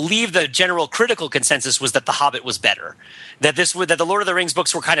 I believe the general critical consensus was that The Hobbit was better. That the Lord of the Rings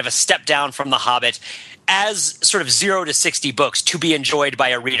books were kind of a step down from The Hobbit as sort of 0 to 60 books to be enjoyed by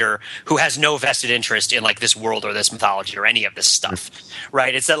a reader who has no vested interest in like this world or this mythology or any of this stuff,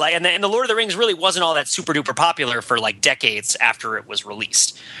 right? It's like, and the Lord of the Rings really wasn't all that super duper popular for like decades after it was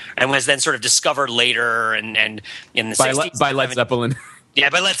released, and was then sort of discovered later and in the 60s by Led Zeppelin. Yeah,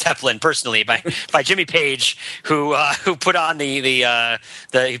 by Led Zeppelin, personally, by Jimmy Page, who put on he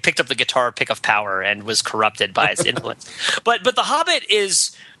picked up the guitar pick of power and was corrupted by its influence. But The Hobbit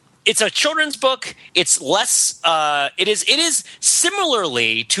it's a children's book. It's less. It is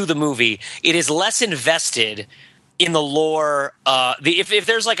similarly to the movie. It is less invested in the lore. If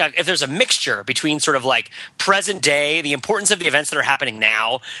there's a mixture between sort of like present day, the importance of the events that are happening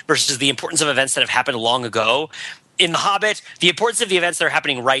now versus the importance of events that have happened long ago. In The Hobbit, the importance of the events that are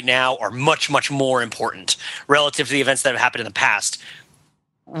happening right now are much, much more important relative to the events that have happened in the past,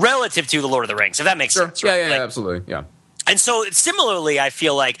 relative to The Lord of the Rings, if that makes sense. Right? Yeah, absolutely, yeah. And so similarly, I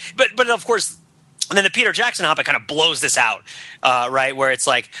feel like, but of course, and then the Peter Jackson Hobbit kind of blows this out, right? Where it's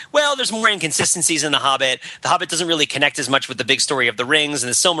like, well, there's more inconsistencies in The Hobbit. The Hobbit doesn't really connect as much with the big story of the rings and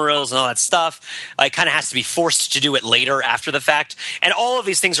the Silmarils and all that stuff. It kind of has to be forced to do it later after the fact. And all of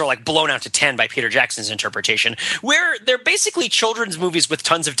these things are like blown out to 10 by Peter Jackson's interpretation, where they're basically children's movies with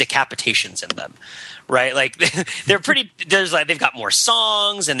tons of decapitations in them, right? Like they're pretty. They've got more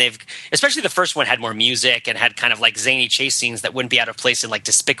songs, and especially the first one had more music and had kind of like zany chase scenes that wouldn't be out of place in like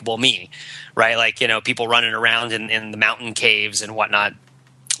Despicable Me, right? Like, people running around in the mountain caves and whatnot,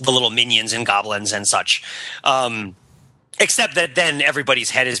 the little minions and goblins and such. Except that then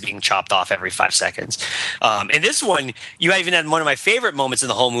everybody's head is being chopped off every 5 seconds. In this one, you even had one of my favorite moments in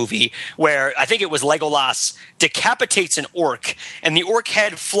the whole movie where I think it was Legolas decapitates an orc, and the orc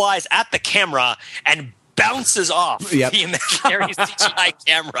head flies at the camera and bounces off the imaginary CGI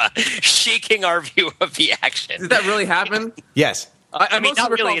camera, shaking our view of the action. Did that really happen? Yes. I mean,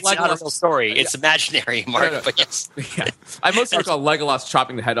 not really. It's not a real story. It's imaginary, Mark. No. But yes. Yeah. I mostly recall Legolas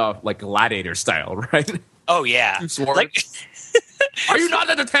chopping the head off like Gladiator style, right? Oh yeah, You swore. like. Are you not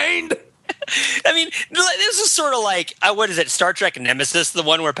entertained? I mean, this is sort of like what is it? Star Trek Nemesis, the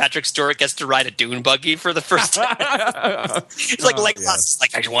one where Patrick Stewart gets to ride a dune buggy for the first time. It's like Legolas.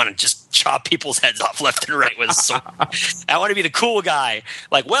 Like I want to just chop people's heads off left and right with a sword. I want to be the cool guy.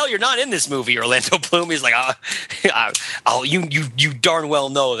 Like, well, you're not in this movie, Orlando Bloom. He's like, you darn well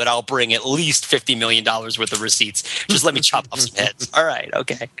know that I'll bring at least $50 million worth of receipts. Just let me chop off some heads. All right,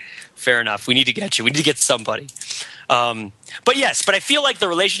 okay, fair enough. We need to get you. We need to get somebody. But I feel like the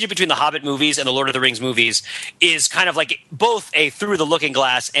relationship between the Hobbit movies and the Lord of the Rings movies is kind of like both a through the looking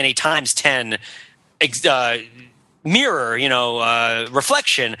glass and a times 10 mirror,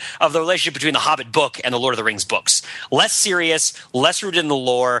 reflection of the relationship between the Hobbit book and the Lord of the Rings books. Less serious, less rooted in the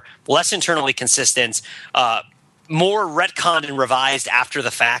lore, less internally consistent, more retconned and revised after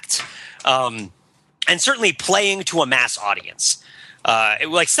the fact, and certainly playing to a mass audience.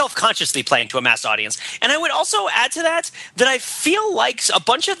 Like self-consciously playing to a mass audience. And I would also add to that I feel like a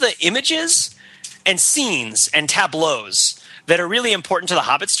bunch of the images and scenes and tableaus that are really important to the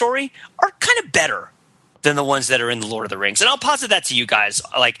Hobbit story are kind of better than the ones that are in the Lord of the Rings. And I'll posit that to you guys.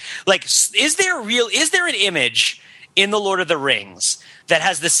 Like, is there an image in the Lord of the Rings that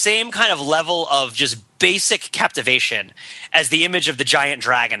has the same kind of level of just basic captivation as the image of the giant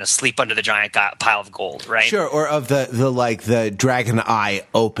dragon asleep under the giant pile of gold, right? Sure, or of the dragon eye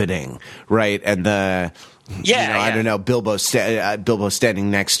opening, right? And the I don't know, Bilbo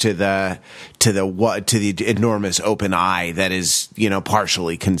standing next to the enormous open eye that is,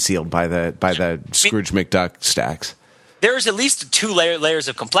 partially concealed by the Scrooge McDuck stacks. There's at least two layers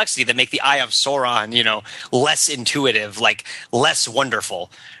of complexity that make the Eye of Sauron, less intuitive, like less wonderful,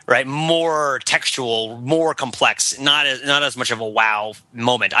 right? More textual, more complex, not as much of a wow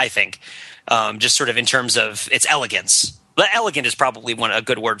moment, I think. Just sort of in terms of its elegance. But elegant is probably a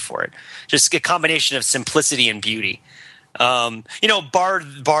good word for it. Just a combination of simplicity and beauty. Bard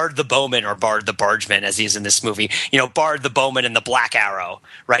the Bowman, or Bard the Bargeman, as he is in this movie. Bard the Bowman and the Black Arrow,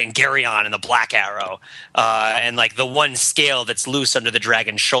 right? And Geryon and the Black Arrow, and like the one scale that's loose under the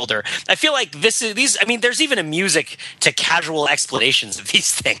dragon's shoulder. I feel like there's even a music to casual explanations of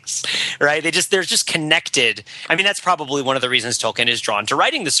these things, right? They're just connected. I mean, that's probably one of the reasons Tolkien is drawn to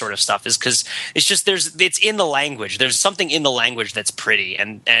writing this sort of stuff, is because it's in the language. There's something in the language that's pretty,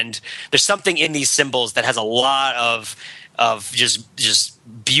 and there's something in these symbols that has a lot of just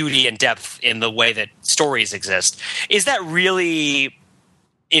beauty and depth in the way that stories exist. Is that really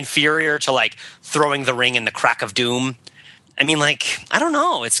inferior to like throwing the ring in the crack of doom? I mean, like, I don't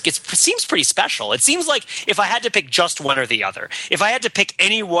know. It seems pretty special. It seems like if I had to pick just one or the other, if I had to pick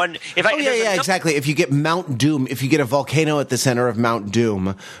any one, exactly. If you get Mount Doom, if you get a volcano at the center of Mount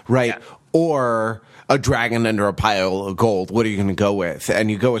Doom, right, or a dragon under a pile of gold, what are you going to go with?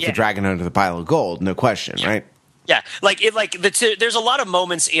 And you go with the dragon under the pile of gold, no question, right? Yeah, there's a lot of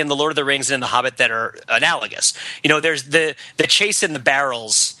moments in The Lord of the Rings and in The Hobbit that are analogous. There's the chase in the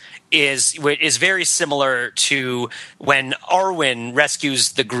barrels is very similar to when Arwen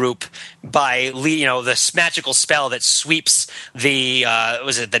rescues the group by this magical spell that sweeps the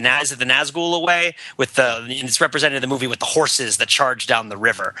Nazgul away with it's represented in the movie with the horses that charge down the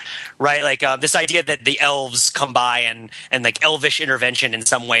river, right? Like this idea that the elves come by and like elvish intervention in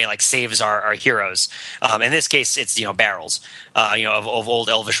some way like saves our heroes. In this case, it's barrels of old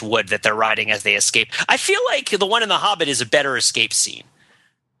elvish wood that they're riding as they escape. I feel like the one in The Hobbit is a better escape scene.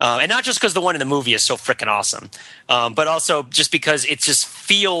 And not just because the one in the movie is so freaking awesome, but also just because it just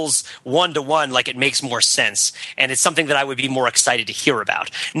feels one-to-one like it makes more sense, and it's something that I would be more excited to hear about.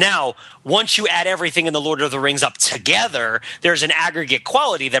 Now, once you add everything in The Lord of the Rings up together, there's an aggregate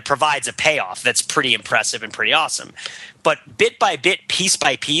quality that provides a payoff that's pretty impressive and pretty awesome. But bit by bit, piece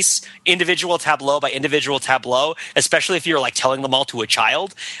by piece, individual tableau by individual tableau, especially if you're like telling them all to a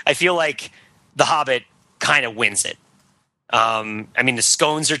child, I feel like The Hobbit kind of wins it. The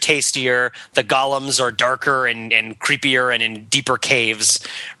scones are tastier, the golems are darker and creepier and in deeper caves,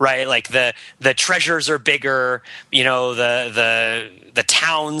 right? Like the treasures are bigger, the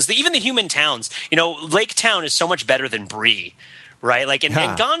towns, even the human towns. Lake Town is so much better than Bree, right? Like, and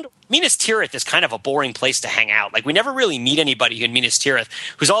Gondor, Minas Tirith is kind of a boring place to hang out. Like, we never really meet anybody in Minas Tirith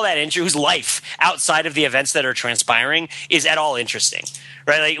who's all that whose life outside of the events that are transpiring is at all interesting,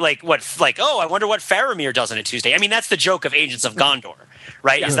 right? I wonder what Faramir does on a Tuesday. I mean, that's the joke of Agents of Gondor,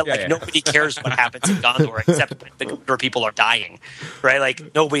 right? Is that nobody cares what happens in Gondor except when the Gondor people are dying, right?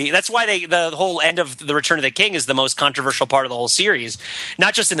 Like nobody. That's why the whole end of the Return of the King is the most controversial part of the whole series,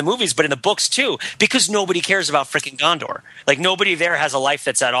 not just in the movies but in the books too, because nobody cares about freaking Gondor. Like nobody there has a life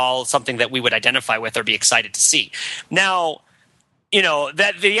that's at all something that we would identify with or be excited to see. Now,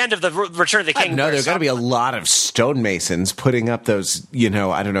 that the end of the Return of the King. No, there's got to be a lot of stonemasons putting up those,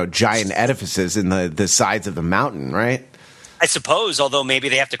 giant edifices in the sides of the mountain, right? I suppose, although maybe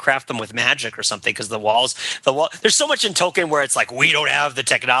they have to craft them with magic or something, because the wall. There's so much in Tolkien where it's like, we don't have the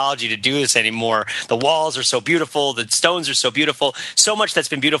technology to do this anymore. The walls are so beautiful, the stones are so beautiful. So much that's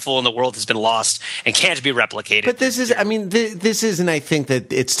been beautiful in the world has been lost and can't be replicated. But this is, and I think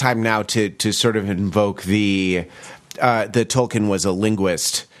that it's time now to sort of invoke the Tolkien was a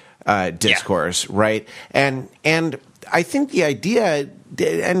linguist discourse, right? And I think the idea,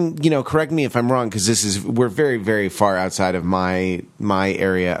 and correct me if I'm wrong, because we're very, very far outside of my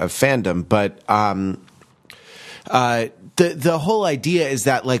area of fandom, but the whole idea is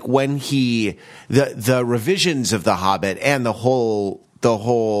that, like, when the revisions of The Hobbit and the whole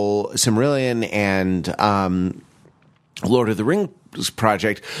Silmarillion and Lord of the Rings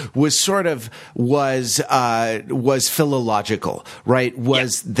project was philological, right?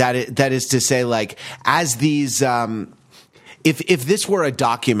 That is to say, like, as these if this were a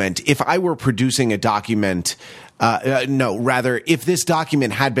document, if I were producing a document, if this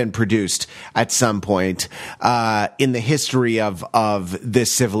document had been produced at some point in the history of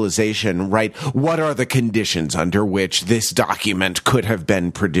this civilization, right? What are the conditions under which this document could have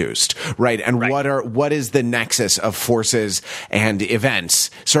been produced, right? And what is the nexus of forces and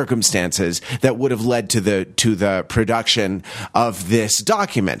events, circumstances that would have led to the production of this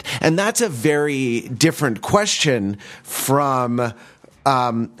document? And that's a very different question from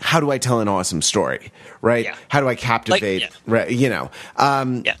how do I tell an awesome story, right? Yeah. How do I captivate, right?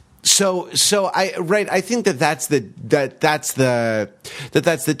 So I think that's the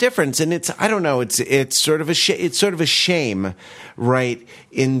difference, and it's, I don't know, it's sort of a shame, right?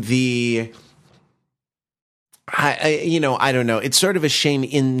 In the, I don't know. It's sort of a shame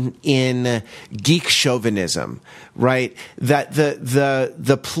in geek chauvinism, right? That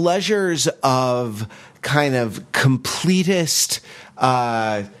the pleasures of kind of completist,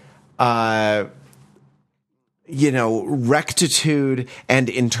 rectitude and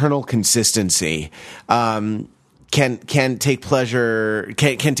internal consistency can take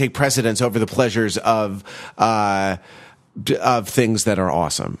precedence over the pleasures of things that are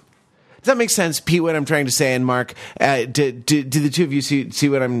awesome. Does that make sense, Pete, what I'm trying to say? And Mark, do the two of you see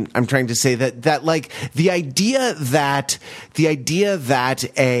what I'm trying to say? That like the idea that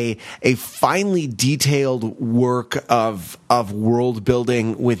a finely detailed work of world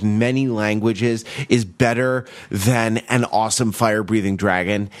building with many languages is better than an awesome fire breathing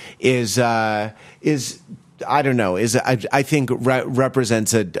dragon is I don't know, I think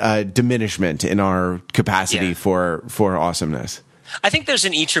represents a diminishment in our capacity for awesomeness. I think there's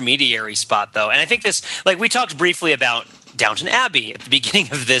an intermediary spot, though. And I think this, like, we talked briefly about Downton Abbey at the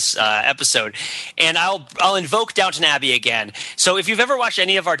beginning of this episode, and I'll invoke Downton Abbey again. So if you've ever watched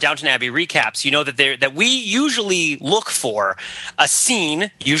any of our Downton Abbey recaps, you know that we usually look for a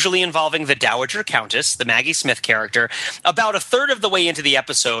scene, usually involving the Dowager Countess, the Maggie Smith character, about a third of the way into the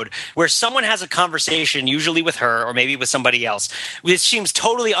episode, where someone has a conversation, usually with her or maybe with somebody else, which seems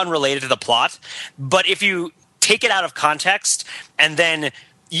totally unrelated to the plot. But if you take it out of context and then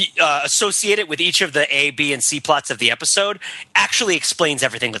associate it with each of the A, B, and C plots of the episode, actually explains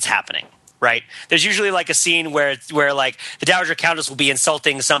everything that's happening, right? There's usually like a scene where like the Dowager Countess will be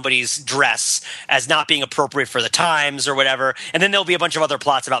insulting somebody's dress as not being appropriate for the times or whatever, and then there'll be a bunch of other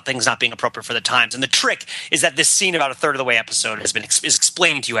plots about things not being appropriate for the times. And the trick is that this scene about a third of the way episode is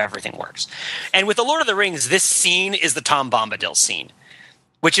explaining to you how everything works. And with The Lord of the Rings, this scene is the Tom Bombadil scene,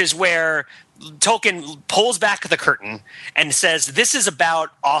 which is where Tolkien pulls back the curtain and says, this is about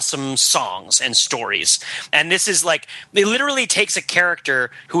awesome songs and stories. And this is like, he literally takes a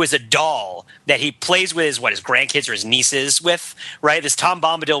character who is a doll that he plays with his grandkids or his nieces with, right? This Tom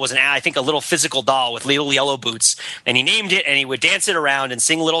Bombadil was I think a little physical doll with little yellow boots, and he named it, and he would dance it around and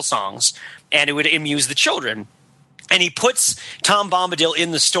sing little songs, and it would amuse the children. And he puts Tom Bombadil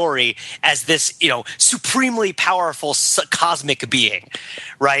in the story as this, supremely powerful cosmic being,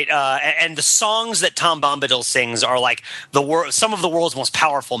 right? And the songs that Tom Bombadil sings are like some of the world's most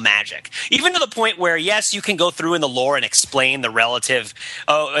powerful magic. Even to the point where, yes, you can go through in the lore and explain the relative.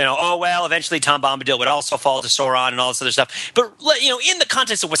 Eventually Tom Bombadil would also fall to Sauron and all this other stuff. But in the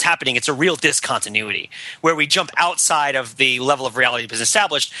context of what's happening, it's a real discontinuity where we jump outside of the level of reality that's been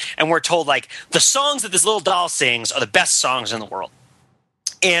established, and we're told like the songs that this little doll sings are the best songs in the world.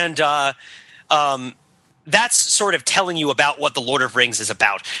 And that's sort of telling you about what the Lord of Rings is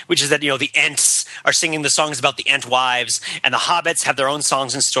about, which is that, the Ents are singing the songs about the Ent wives, and the hobbits have their own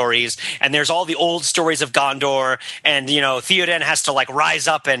songs and stories, and there's all the old stories of Gondor, and, Theoden has to rise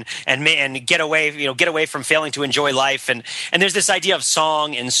up and get away from failing to enjoy life, and there's this idea of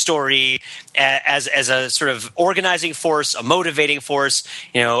song and story as a sort of organizing force, a motivating force,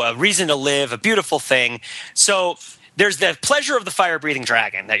 a reason to live, a beautiful thing. So there's the pleasure of the fire-breathing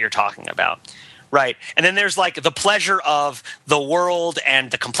dragon that you're talking about. Right. And then there's the pleasure of the world and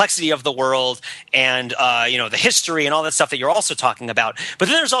the complexity of the world and, the history and all that stuff that you're also talking about. But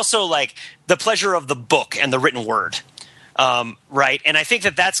then there's also the pleasure of the book and the written word. Right. And I think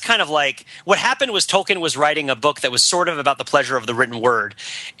that that's kind of what happened was Tolkien was writing a book that was sort of about the pleasure of the written word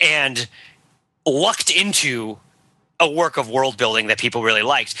and lucked into a work of world building that people really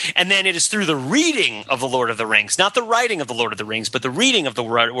liked. And then it is through the reading of The Lord of the Rings, not the writing of The Lord of the Rings, but the reading of the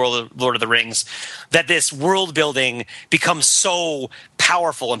Lord of the Rings, that this world building becomes so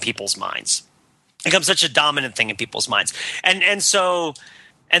powerful in people's minds. It becomes such a dominant thing in people's minds. And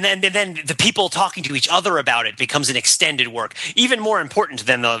then the people talking to each other about it becomes an extended work. Even more important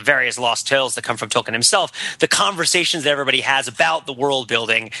than the various lost tales that come from Tolkien himself, the conversations that everybody has about the world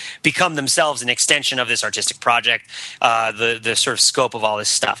building become themselves an extension of this artistic project, the sort of scope of all this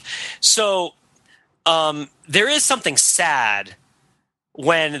stuff. So there is something sad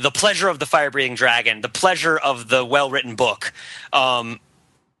when the pleasure of the fire-breathing dragon, the pleasure of the well-written book,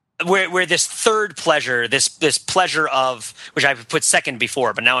 where this third pleasure, this pleasure of, which I put second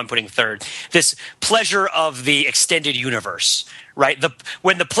before, but now I'm putting third, this pleasure of the extended universe, right?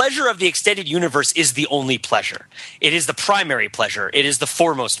 When the pleasure of the extended universe is the only pleasure. It is the primary pleasure. It is the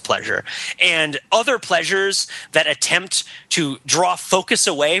foremost pleasure. And other pleasures that attempt to draw focus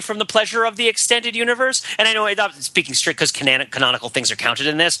away from the pleasure of the extended universe, and I know I'm not speaking strict because canonical things are counted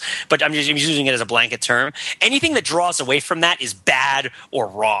in this, but I'm using it as a blanket term. Anything that draws away from that is bad or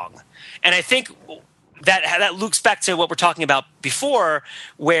wrong. And I think that looks back to what we're talking about before,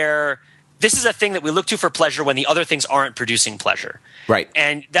 where this is a thing that we look to for pleasure when the other things aren't producing pleasure. Right.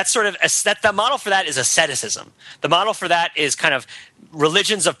 And that's sort of the model for that is asceticism. The model for that is kind of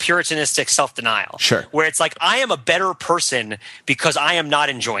religions of puritanistic self-denial. Sure. Where it's I am a better person because I am not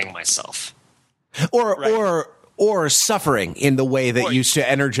enjoying myself. Or suffering in the way that used to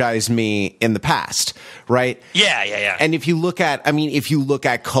energize me in the past, right? Yeah. And if you look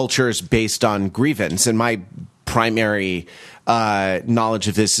at cultures based on grievance, and my primary knowledge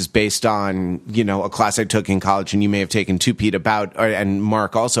of this is based on, a class I took in college, and you may have taken too, Pete, and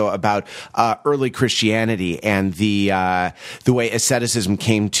Mark also, about early Christianity and the way asceticism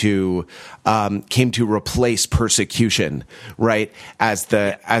came to replace persecution, right, as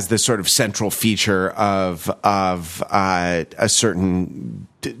the sort of central feature of a certain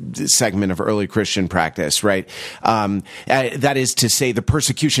segment of early Christian practice, right? That is to say, the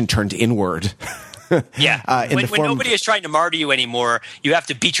persecution turned inward. Yeah. When nobody is trying to martyr you anymore, you have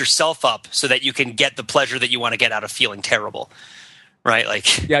to beat yourself up so that you can get the pleasure that you want to get out of feeling terrible.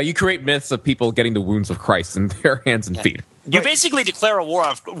 Right? Yeah, you create myths of people getting the wounds of Christ in their hands and feet. You basically declare a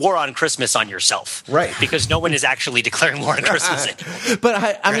war on Christmas on yourself. Right. Because no one is actually declaring war on Christmas.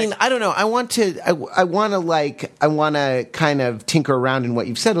 But I mean, I don't know. I want to kind of tinker around in what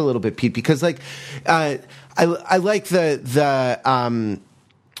you've said a little bit, Pete, because I like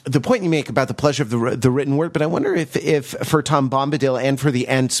the point you make about the pleasure of the written word, but I wonder if for Tom Bombadil and for the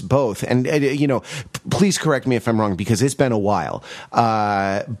Ents both, and please correct me if I'm wrong because it's been a while,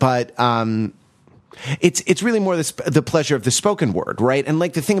 but it's really more the pleasure of the spoken word, right? And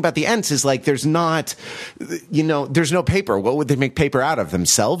the thing about the Ents is there's not, there's no paper. What would they make paper out of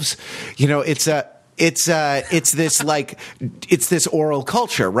themselves? It's this oral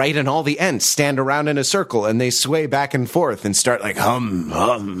culture, right? And all the Ents stand around in a circle and they sway back and forth and start hum,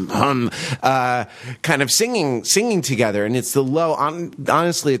 hum, hum, kind of singing together. And it's the low.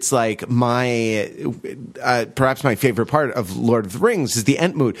 Honestly, it's my perhaps my favorite part of Lord of the Rings is the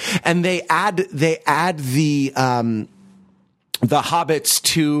Ent mood, and they add the hobbits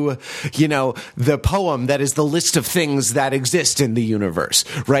to, the poem that is the list of things that exist in the universe,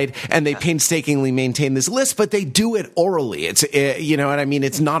 right? And they painstakingly maintain this list, but they do it orally. It's, you know what I mean?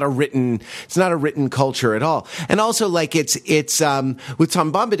 It's not a written culture at all. And also, it's with Tom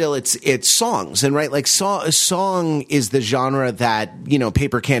Bombadil, it's songs, and right, song is the genre that,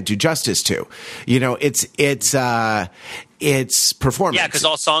 paper can't do justice to. It's performance. Yeah, because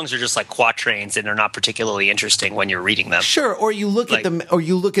all songs are just quatrains, and they're not particularly interesting when you're reading them. Sure, or you look at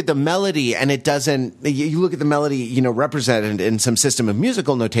the melody, and it doesn't. You look at the melody, represented in some system of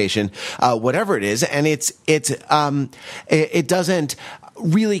musical notation, whatever it is, and it doesn't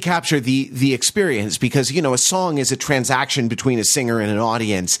really capture the experience, because a song is a transaction between a singer and an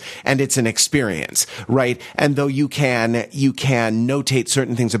audience, and it's an experience, right? And though you can notate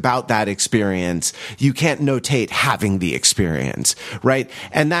certain things about that experience, you can't notate having the experience, right?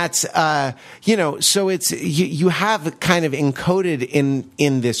 And that's so it's you have kind of encoded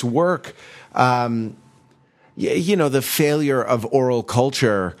in this work the failure of oral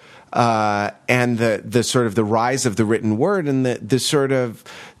culture, and the sort of the rise of the written word, and the sort of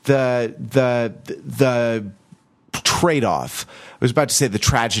the trade-off. I was about to say the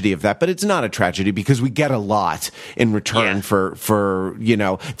tragedy of that, but it's not a tragedy, because we get a lot in return for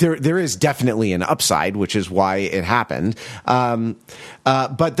there is definitely an upside, which is why it happened.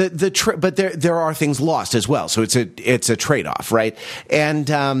 But there are things lost as well. So it's a trade-off, right?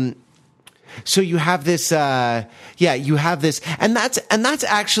 And so you have this, you have this, and that's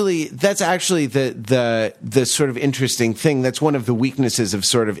actually the sort of interesting thing. That's one of the weaknesses of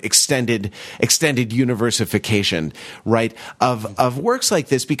sort of extended universification, right? Of works like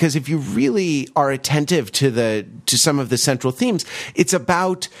this, because if you really are attentive to some of the central themes, it's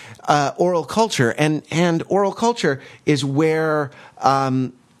about oral culture, and oral culture is where.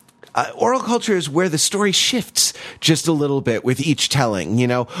 Oral culture is where the story shifts just a little bit with each telling,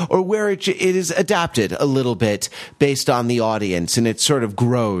 or where it is adapted a little bit based on the audience, and it sort of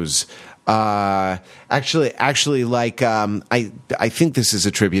grows. Actually, like I think this is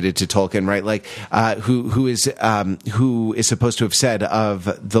attributed to Tolkien, right? Like who is supposed to have said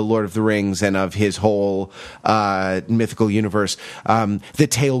of the Lord of the Rings and of his whole mythical universe, the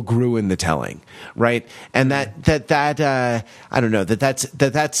tale grew in the telling, right? And that I don't know,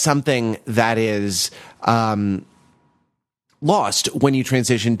 that's something that is lost when you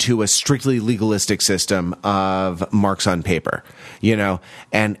transition to a strictly legalistic system of marks on paper,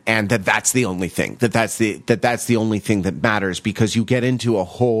 and that's the only thing that's the only thing that matters, because you get into a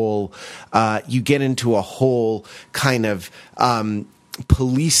whole kind of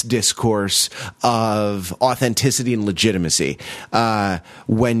police discourse of authenticity and legitimacy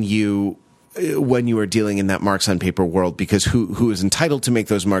when you are dealing in that marks on paper world, because who is entitled to make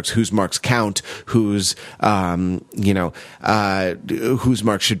those marks, whose marks count, whose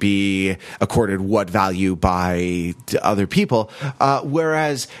marks should be accorded what value by other people.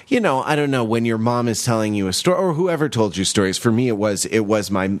 Whereas, I don't know, when your mom is telling you a story, or whoever told you stories. For me, it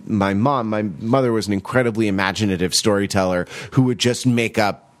was my mom. My mother was an incredibly imaginative storyteller who would just make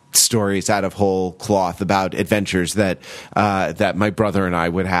up stories out of whole cloth about adventures that my brother and I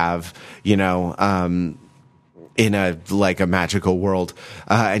would have, in a magical world,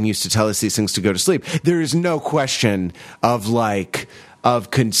 and used to tell us these things to go to sleep. There is no question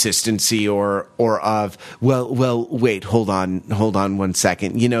of consistency or of wait, hold on 1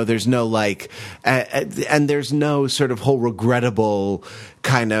 second. There's no and there's no sort of whole regrettable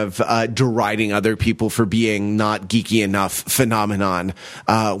kind of deriding other people for being not geeky enough phenomenon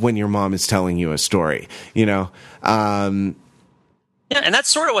when your mom is telling you a story. Yeah, and that's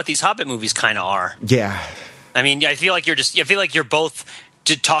sort of what these Hobbit movies kind of are. Yeah, I mean, I feel like you're both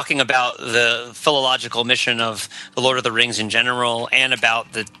talking about the philological mission of the Lord of the Rings in general, and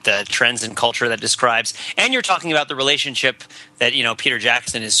about the trends in culture that describes, and you're talking about the relationship that Peter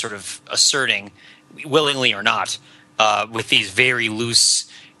Jackson is sort of asserting, willingly or not, with these very loose,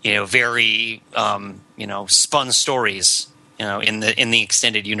 very spun stories, in the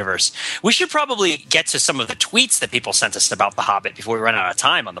extended universe. We should probably get to some of the tweets that people sent us about The Hobbit before we run out of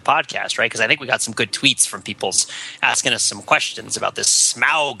time on the podcast, right? Because I think we got some good tweets from people asking us some questions about this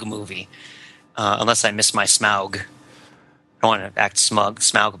Smaug movie. Unless I miss my Smaug. I don't want to act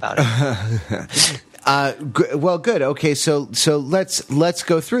Smaug about it. Well, good. Okay, so let's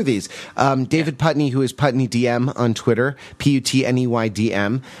go through these. David Putney, who is Putney DM on Twitter, PUTNEY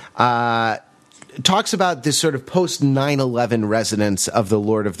DM, talks about this sort of post 9/11 resonance of the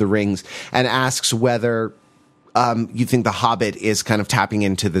Lord of the Rings, and asks whether you think The Hobbit is kind of tapping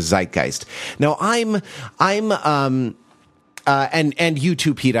into the zeitgeist. Now, I'm and you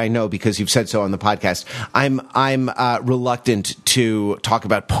too, Pete, I know, because you've said so on the podcast. I'm reluctant to talk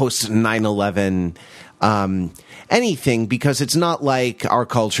about post 9/11 anything, because it's not like our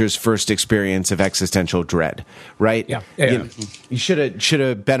culture's first experience of existential dread, right? Yeah. You should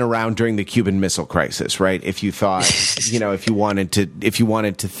have been around during the Cuban Missile Crisis, right? If you thought, if you wanted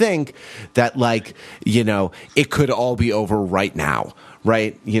to think that, it could all be over right now.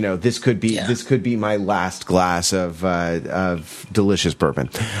 Right, this could be my last glass of delicious bourbon.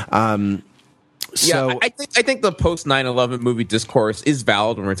 I think the post 9/11 movie discourse is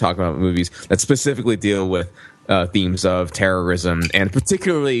valid when we're talking about movies that specifically deal with themes of terrorism, and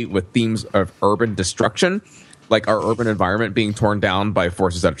particularly with themes of urban destruction. like our urban environment being torn down by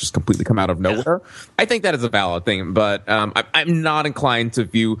forces that just completely come out of nowhere. I think that is a valid thing, but I'm not inclined to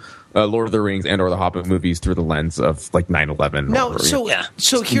view Lord of the Rings and or the Hobbit movies through the lens of like 9/11. No,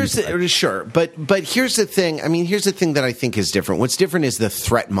 so here's the sure, but here's the thing. I mean, here's the thing that I think is different. What's different is the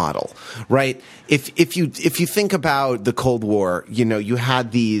threat model, right? If you think about the Cold War, you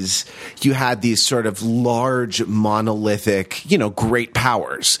had these sort of large monolithic, great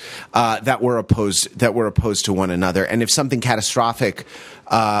powers that were opposed to one another, and if something catastrophic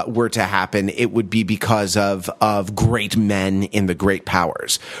were to happen, it would be because of great men in the great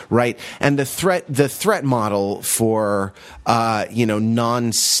powers, right? And the threat model for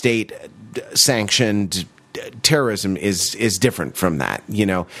non-state sanctioned terrorism is different from that.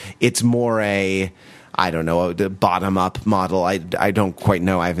 It's more a bottom up model. I don't quite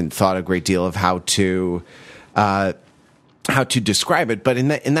know. I haven't thought a great deal of how to describe it, but in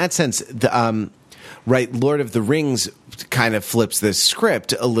that sense, right, Lord of the Rings kind of flips this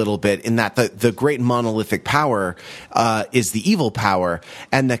script a little bit in that the great monolithic power is the evil power,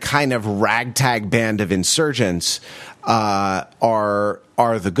 and the kind of ragtag band of insurgents are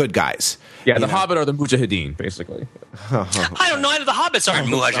the good guys. Yeah, the Hobbit are the Mujahideen, basically. I don't know. The Hobbits aren't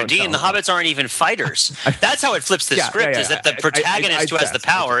Mujahideen. The Hobbits aren't even fighters. That's how it flips the script, is that the protagonist who has the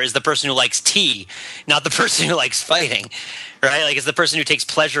power is the person who likes tea, not the person who likes fighting, right? Like, it's the person who takes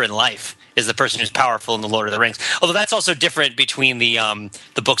pleasure in life is the person who's powerful in The Lord of the Rings. Although that's also different between the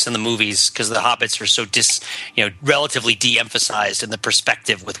books and the movies, because the Hobbits are so relatively de-emphasized in the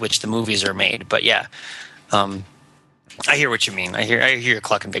perspective with which the movies are made. But yeah, I hear what you mean. I hear your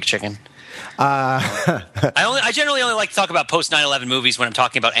clucking big chicken. I generally only like to talk about post 9/11 movies when I'm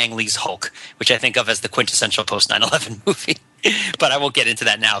talking about Ang Lee's Hulk, which I think of as the quintessential post 9/11 movie. But I won't get into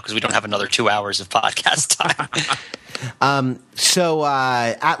that now because we don't have another 2 hours of podcast time. So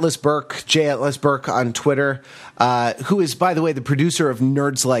Atlas Burke, J. Atlas Burke on Twitter, who is, by the way, the producer of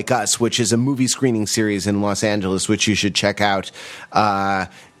Nerds Like Us, which is a movie screening series in Los Angeles, which you should check out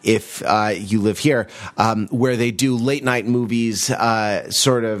if you live here, where they do late night movies,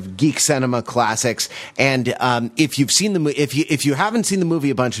 sort of geek cinema classics. And if you've seen if you haven't seen the movie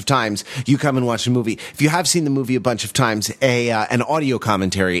a bunch of times, you come and watch the movie. If you have seen the movie a bunch of times, an audio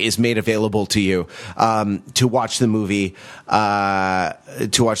commentary is made available to you to watch the movie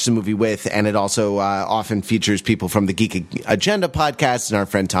with, and it also often features people from the Geek Agenda podcast and our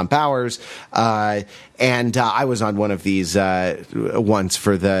friend Tom Bowers. And I was on one of these once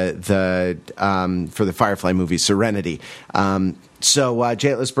for the Firefly movie Serenity. So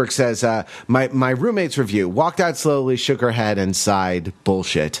J. Atlas Burke says, my roommate's review, walked out slowly, shook her head, and sighed,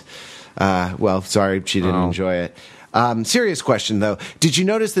 bullshit. Well, sorry, she didn't enjoy it. Serious question, though. Did you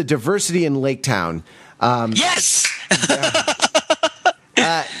notice the diversity in Lake Town? Yes!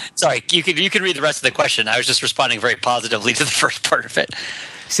 Sorry, you can read the rest of the question. I was just responding very positively to the first part of it.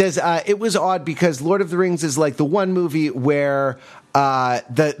 Says it was odd because Lord of the Rings is like the one movie where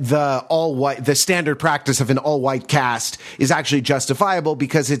the all white, the standard practice of an all white cast is actually justifiable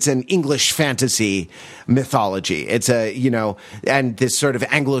because it's an English fantasy mythology. It's and this sort of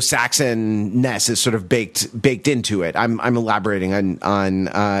Anglo-Saxon-ness is sort of baked into it. I'm elaborating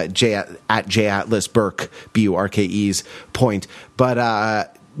on J Atlas Burke, Burke's point,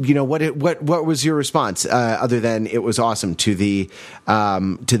 but. What was your response other than it was awesome to the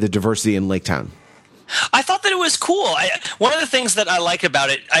diversity in Lake Town? I thought that it was cool. One of the things that I like about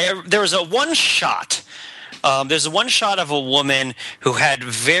it, there was a one shot. There's one shot of a woman who had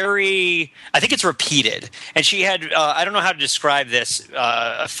I think it's repeated, and she had I don't know how to describe this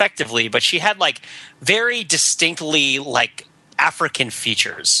effectively, but she had like very distinctly like African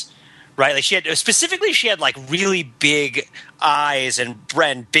features. Right, like she had like really big eyes and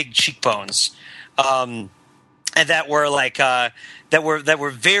big cheekbones, and that were like that were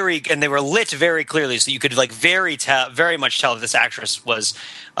very, and they were lit very clearly, so you could like very much tell that this actress was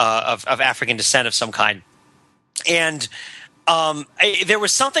of African descent of some kind, and there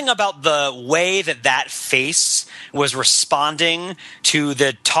was something about the way that face was responding to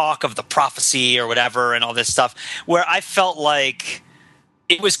the talk of the prophecy or whatever and all this stuff, where I felt like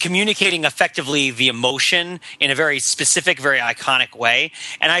it was communicating effectively the emotion in a very specific, very iconic way.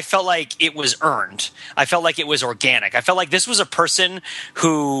 And I felt like it was earned. I felt like it was organic. I felt like this was a person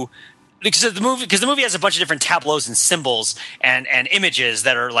who, because the movie has a bunch of different tableaus and symbols and images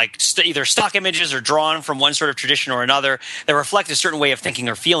that are like either stock images or drawn from one sort of tradition or another that reflect a certain way of thinking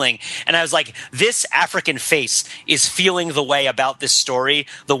or feeling. And I was like, this African face is feeling the way about this story,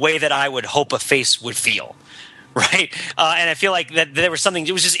 the way that I would hope a face would feel. right? And I feel like that there was something,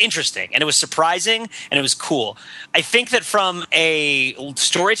 it was just interesting and it was surprising and it was cool. I think that from a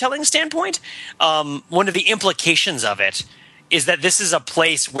storytelling standpoint, one of the implications of it is that this is a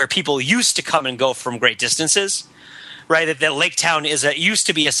place where people used to come and go from great distances, right? That Lake Town used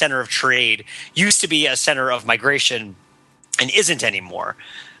to be a center of trade, used to be a center of migration, and isn't anymore.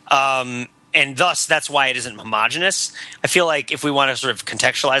 And thus, that's why it isn't homogenous. I feel like if we want to sort of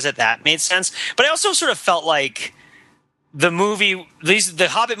contextualize it, that made sense. But I also sort of felt like the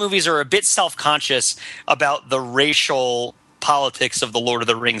Hobbit movies are a bit self-conscious about the racial politics of the Lord of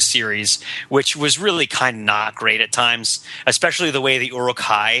the Rings series, which was really kind of not great at times, especially the way the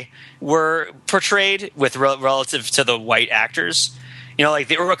Uruk-hai were portrayed with relative to the white actors. You know, like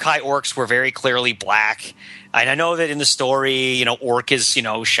the Uruk-hai orcs were very clearly black. And I know that in the story, you know, orc is, you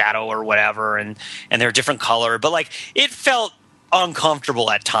know, shadow or whatever, and they're a different color. But, like, it felt uncomfortable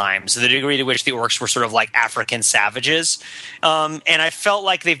at times, the degree to which the orcs were sort of like African savages. And I felt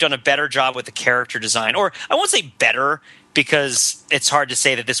like they've done a better job with the character design. Or I won't say better, because it's hard to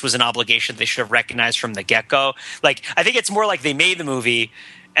say that this was an obligation they should have recognized from the get-go. Like, I think it's more like they made the movie,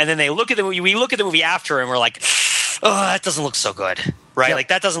 and then they look at the movie. We look at the movie after, and we're like, oh, that doesn't look so good, right? Yeah. Like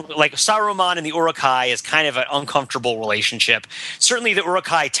that doesn't, like Saruman and the Uruk-hai is kind of an uncomfortable relationship. Certainly the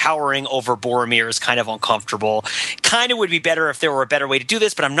Uruk-hai towering over Boromir is kind of uncomfortable. Kind of would be better if there were a better way to do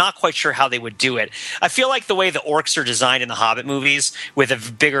this, but I'm not quite sure how they would do it. I feel like the way the orcs are designed in the Hobbit movies, with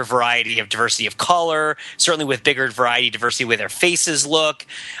a bigger variety of diversity of color, certainly with bigger variety diversity with their faces look,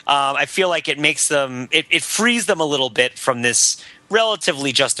 I feel like it makes them, it frees them a little bit from this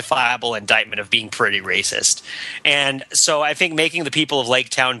relatively justifiable indictment of being pretty racist. And so I think making the people of Lake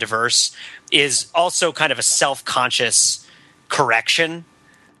Town diverse is also kind of a self-conscious correction,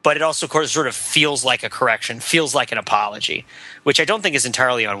 but it also sort of feels like a correction, feels like an apology, which I don't think is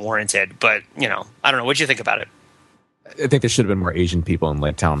entirely unwarranted. But, you know, I don't know. What do you think about it? I think there should have been more Asian people in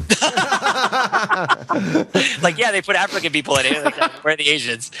Lake Town. Like, yeah, they put African people in it. Like, where are the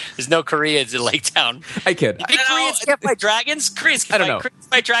Asians? There's no Koreans in Lake Town. I kid. You think Koreans can't fight dragons? Koreans I don't know.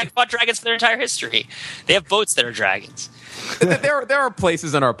 fought dragons for their entire history. They have boats that are dragons. There are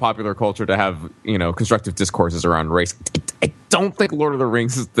places in our popular culture to have, you know, constructive discourses around race. I don't think Lord of the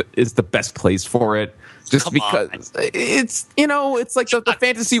Rings is the best place for it. Just Come because it's, you know, it's like the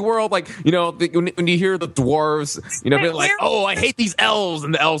fantasy world. Like, you know, when you hear the dwarves, you know, they're like, oh, I hate these elves.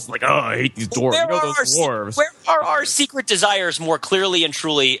 And the elves are like, oh, I hate these dwarves. You know, those dwarves. Where are our secret desires more clearly and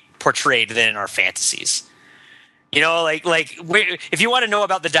truly portrayed than in our fantasies? You know, like if you want to know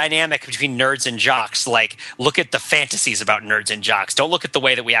about the dynamic between nerds and jocks, like look at the fantasies about nerds and jocks. Don't look at the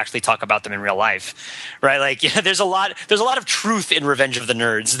way that we actually talk about them in real life, right? Like, yeah, there's a lot of truth in Revenge of the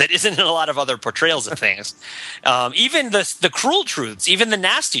Nerds that isn't in a lot of other portrayals of things. Even the cruel truths, even the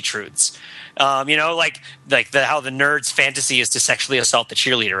nasty truths. You know, how the nerd's fantasy is to sexually assault the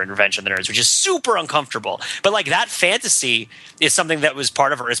cheerleader in Revenge of the Nerds, which is super uncomfortable. But like that fantasy is something that was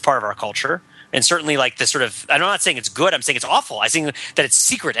part of our culture. And certainly, like this sort of, I'm not saying it's good. I'm saying it's awful. I'm saying that it's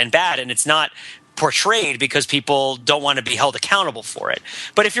secret and bad, and it's not portrayed because people don't want to be held accountable for it.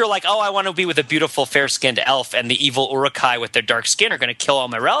 But if you're like, oh, I want to be with a beautiful, fair-skinned elf, and the evil Uruk-hai with their dark skin are going to kill all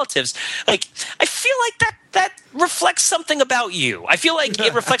my relatives, like I feel like that reflects something about you. I feel like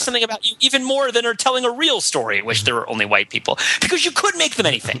it reflects something about you even more than telling a real story in which there are only white people, because you could make them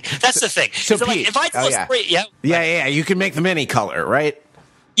anything. That's the thing. So Pete, like, if I tell a story, yeah, you can make them any color, right?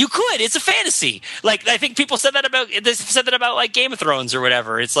 You could. It's a fantasy. Like, I think people said that about like Game of Thrones or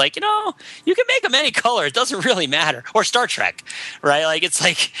whatever. It's like, you know, you can make them any color. It doesn't really matter. Or Star Trek, right? Like, it's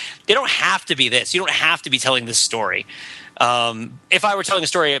like they don't have to be this. You don't have to be telling this story. If I were telling a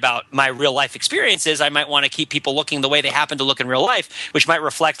story about my real life experiences, I might want to keep people looking the way they happen to look in real life, which might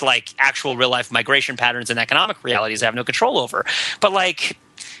reflect like actual real life migration patterns and economic realities I have no control over. But like,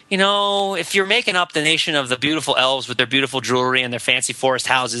 you know, if you're making up the nation of the beautiful elves with their beautiful jewelry and their fancy forest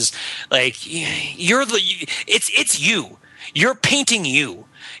houses, like it's you. You're painting you.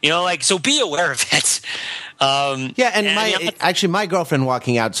 You know, like, so be aware of it. My girlfriend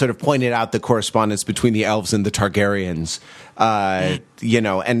walking out sort of pointed out the correspondence between the elves and the Targaryens. You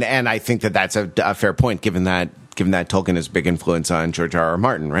know, and I think that's a fair point, given that Tolkien is a big influence on George R. R.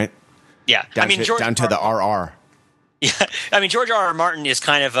 Martin, right? Yeah, down to the RR. Yeah, I mean, George R. R. Martin is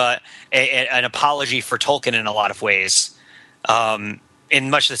kind of an apology for Tolkien in a lot of ways, in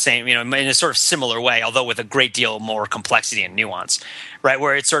much the same, you know, in a sort of similar way, although with a great deal more complexity and nuance, right?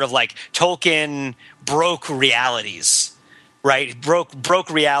 Where it's sort of like Tolkien broke realities right? Broke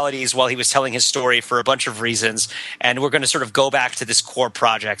realities while he was telling his story for a bunch of reasons, and we're going to sort of go back to this core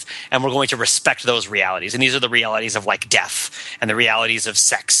project, and we're going to respect those realities. And these are the realities of like death and the realities of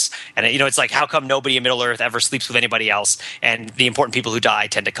sex. And it's like, how come nobody in Middle Earth ever sleeps with anybody else, and the important people who die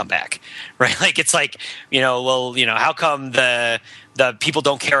tend to come back, right? Like it's like, how come the people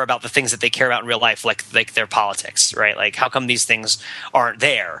don't care about the things that they care about in real life, like their politics, right? Like how come these things aren't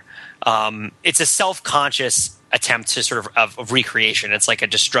there? It's a self-conscious attempt to sort of recreation. It's like a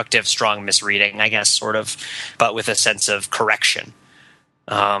destructive, strong misreading, I guess, sort of, but with a sense of correction.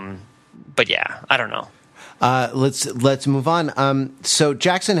 But yeah, I don't know. Let's move on. So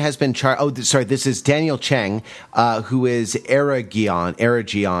Jackson has been charged. Oh, sorry. This is Daniel Cheng, who is Erigion,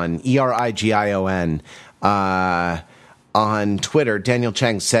 Erigion, on Twitter. Daniel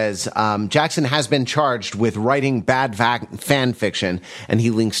Cheng says Jackson has been charged with writing bad fan fiction, and he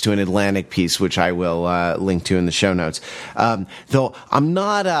links to an Atlantic piece, which I will link to in the show notes. Though I'm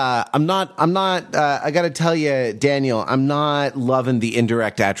not. I got to tell you, Daniel, I'm not loving the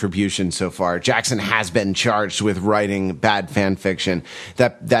indirect attribution so far. Jackson has been charged with writing bad fan fiction.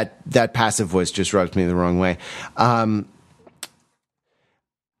 That passive voice just rubs me the wrong way.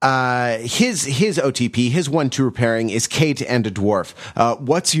 His OTP, his 1-2 pairing is Kate and a dwarf.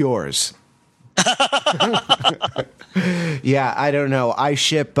 What's yours? Yeah, I don't know. I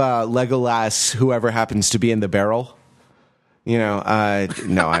ship Legolas, whoever happens to be in the barrel. No, I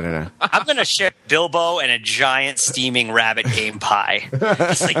don't know. I'm going to ship Bilbo and a giant steaming rabbit game pie.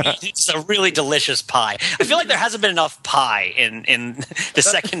 It's a really delicious pie. I feel like there hasn't been enough pie in the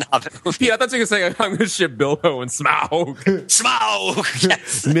second Hobbit movie. Yeah, I thought you were going to say I'm going to ship Bilbo and Smaug. Smaug!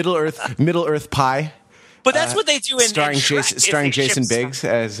 Yes. Middle Earth pie. But that's what they do in starring Jason Biggs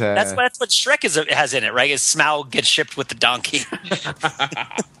as that's what Shrek has in it, right? Is Smaug gets shipped with the donkey.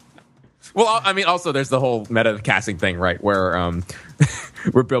 Well, I mean, also there's the whole meta casting thing, right? Where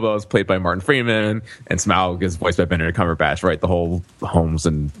where Bilbo is played by Martin Freeman and Smaug is voiced by Benedict Cumberbatch, right? The whole Holmes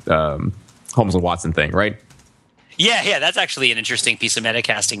and Watson thing, right? Yeah, that's actually an interesting piece of meta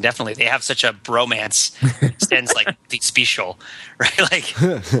casting. Definitely, they have such a bromance, extends like the special, right? Like,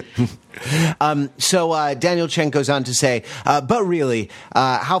 so Daniel Cheng goes on to say, but really,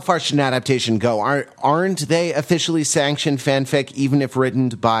 how far should an adaptation go? Aren't they officially sanctioned fanfic, even if written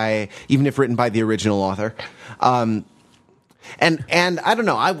by the original author? And I don't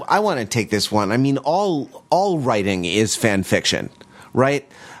know. I want to take this one. I mean, all writing is fan fiction, right?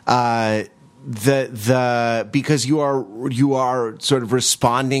 Because you are sort of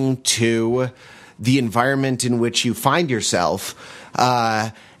responding to the environment in which you find yourself,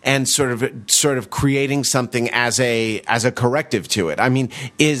 and sort of creating something as a corrective to it. I mean,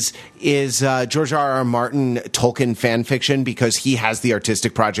 is George R.R. Martin Tolkien fan fiction because he has the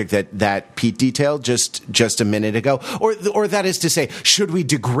artistic project that Pete detailed just a minute ago, or that is to say, should we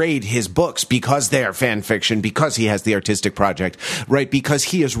degrade his books because they are fan fiction because he has the artistic project, right? Because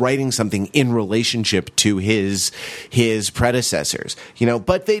he is writing something in relationship to his predecessors,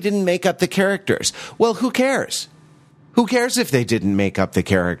 but they didn't make up the characters. Well, who cares? Who cares if they didn't make up the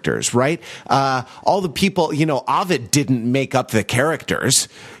characters, right? All the people, Ovid didn't make up the characters,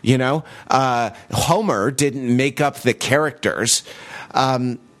 Homer didn't make up the characters.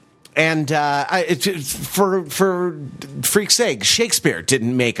 For freak's sake, Shakespeare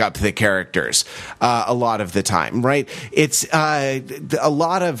didn't make up the characters a lot of the time, right? It's a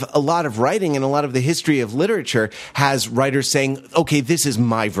lot of writing and a lot of the history of literature has writers saying, okay, this is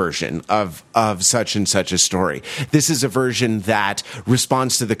my version of such and such a story. This is a version that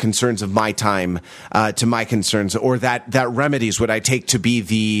responds to the concerns of my time, to my concerns, or that remedies what I take to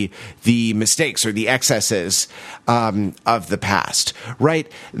be the mistakes or the excesses of the past, right?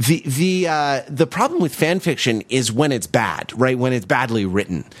 The problem with fan fiction is when it's bad, right? When it's badly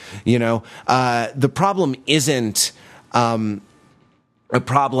written, the problem isn't a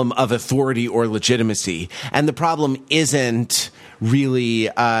problem of authority or legitimacy, and the problem isn't really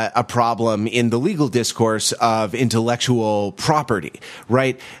a problem in the legal discourse of intellectual property,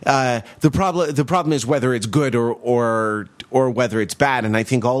 right? The problem is whether it's good or whether it's bad, and I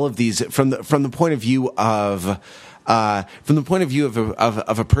think all of these from the point of view of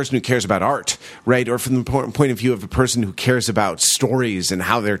a person who cares about art, right? Or from the point of view of a person who cares about stories and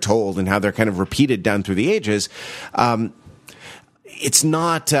how they're told and how they're kind of repeated down through the ages, it's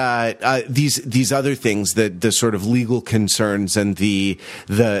not these other things, the sort of legal concerns and the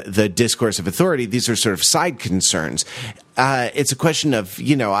discourse of authority. These are sort of side concerns. It's a question of,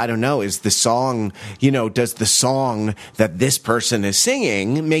 I don't know, is the song, does the song that this person is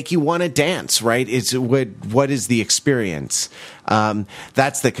singing make you want to dance, right? What is the experience?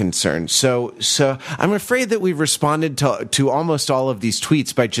 That's the concern. So I'm afraid that we've responded to almost all of these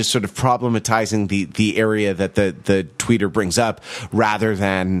tweets by just sort of problematizing the area that the tweeter brings up rather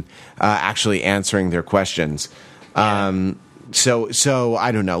than actually answering their questions. Yeah. So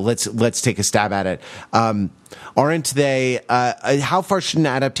I don't know. Let's take a stab at it. Aren't they? How far should an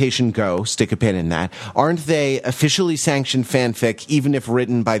adaptation go? Stick a pin in that. Aren't they officially sanctioned fanfic, even if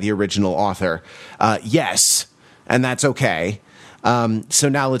written by the original author? Yes, and that's okay. So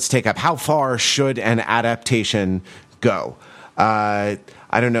now let's take up how far should an adaptation go? I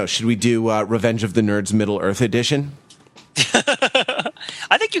don't know. Should we do Revenge of the Nerds Middle Earth edition?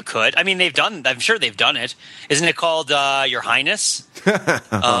 I think you could. I mean, I'm sure they've done it. Isn't it called Your Highness?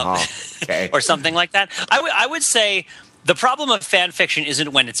 Okay. Or something like that. I would say the problem of fan fiction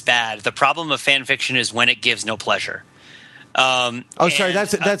isn't when it's bad. The problem of fan fiction is when it gives no pleasure. Sorry.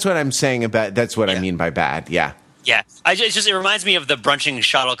 That's what I'm saying about. That's what I mean by bad. Yeah. Yeah, it reminds me of the Brunching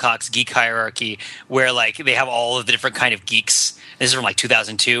Shuttlecocks geek hierarchy, where like they have all of the different kind of geeks. This is from like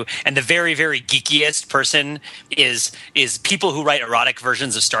 2002, and the very, very geekiest person is people who write erotic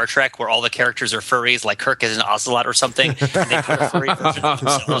versions of Star Trek, where all the characters are furries, like Kirk is an ocelot or something, and they put a furry version of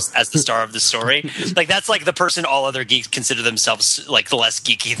themselves as the star of the story. Like that's like the person all other geeks consider themselves like the less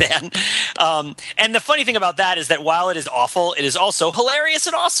geeky than. And the funny thing about that is that while it is awful, it is also hilarious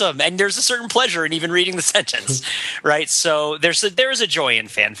and awesome, and there's a certain pleasure in even reading the sentence. Right, so there is a joy in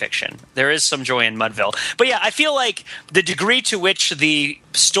fan fiction. There is some joy in Mudville, but yeah, I feel like the degree to which the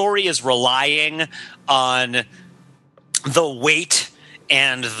story is relying on the weight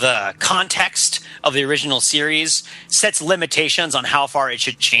and the context of the original series sets limitations on how far it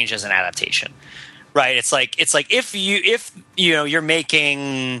should change as an adaptation. Right, it's like if you're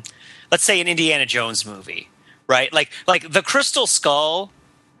making, let's say, an Indiana Jones movie, right? Like the Crystal Skull.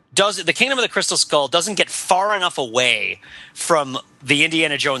 The Kingdom of the Crystal Skull doesn't get far enough away from the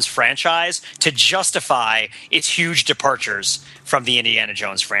Indiana Jones franchise to justify its huge departures from the Indiana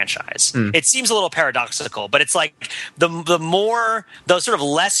Jones franchise. It seems a little paradoxical, but it's like the sort of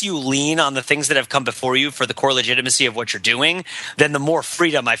less you lean on the things that have come before you for the core legitimacy of what you're doing, then the more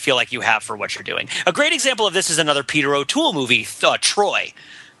freedom I feel like you have for what you're doing. A great example of this is another Peter O'Toole movie, Troy.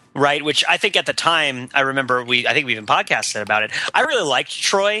 Right, which I think at the time, I remember I think we even podcasted about it. I really liked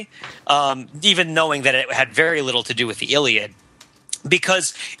Troy, even knowing that it had very little to do with the Iliad,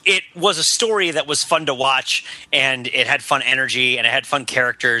 because it was a story that was fun to watch, and it had fun energy, and it had fun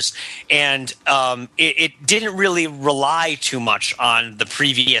characters, and it didn't really rely too much on the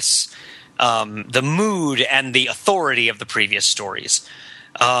previous, the mood and the authority of the previous stories.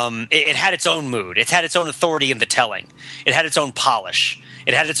 It had its own mood. It had its own authority in the telling. It had its own polish.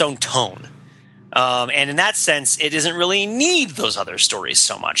 It had its own tone. And in that sense, it doesn't really need those other stories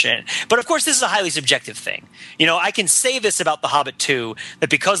so much. But of course, this is a highly subjective thing. I can say this about The Hobbit 2, that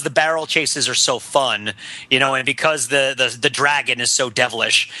because the barrel chases are so fun, and because the dragon is so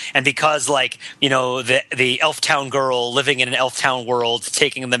devilish, and because the elf town girl living in an elf town world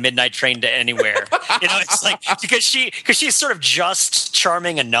taking the midnight train to anywhere, it's like because she's sort of just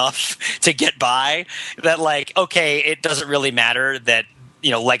charming enough to get by that, like, okay, it doesn't really matter that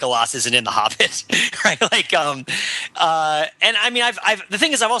Legolas isn't in The Hobbit, right? And I mean, the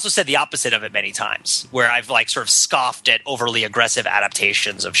thing is, I've also said the opposite of it many times, where I've sort of scoffed at overly aggressive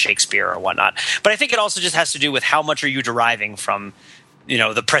adaptations of Shakespeare or whatnot. But I think it also just has to do with how much are you deriving from,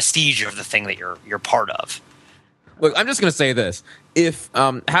 the prestige of the thing that you're part of. Look, I'm just going to say this: if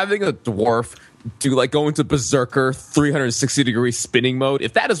having a dwarf do go into Berserker 360-degree spinning mode,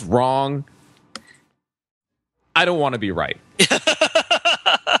 if that is wrong, I don't want to be right.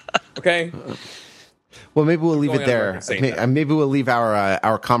 Okay. Well, maybe we'll leave it there. Maybe we'll leave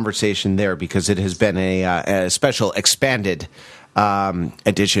our conversation there, because it has been a special expanded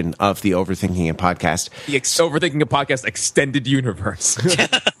edition of the Overthinking It podcast. The Overthinking It podcast extended universe.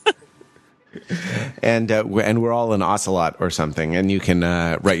 And we're all an ocelot or something, and you can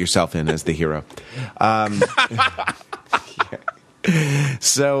write yourself in as the hero.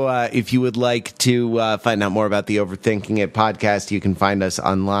 So if you would like to find out more about the Overthinking It podcast, you can find us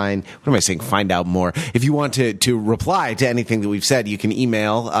online. What am I saying? Find out more. If you want to reply to anything that we've said, you can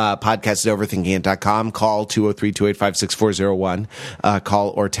email podcast@overthinkingit.com, call 203-285-6401, call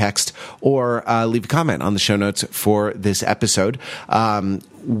or text, or leave a comment on the show notes for this episode.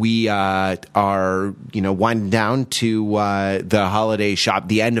 We are, winding down to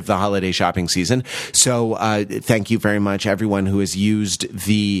the end of the holiday shopping season. So thank you very much, everyone who has used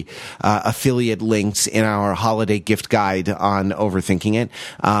the affiliate links in our holiday gift guide on Overthinking It.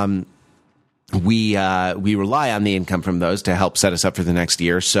 we rely on the income from those to help set us up for the next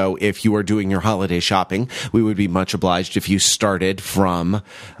year. So if you are doing your holiday shopping, we would be much obliged if you started from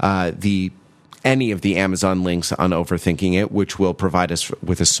any of the Amazon links on Overthinking It, which will provide us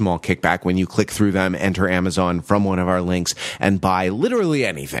with a small kickback when you click through them, enter Amazon from one of our links, and buy literally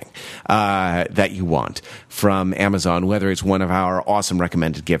anything that you want from Amazon, whether it's one of our awesome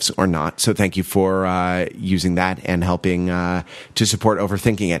recommended gifts or not. So thank you for using that and helping to support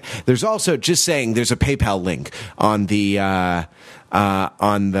Overthinking It. There's also, just saying, there's a PayPal link on the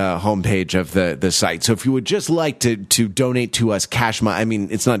homepage of the site. So if you would just like to donate to us cash money, I mean,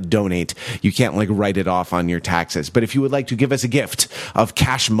 it's not donate. You can't like write it off on your taxes. But if you would like to give us a gift of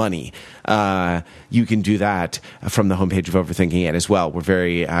cash money, you can do that from the homepage of Overthinking It as well. We're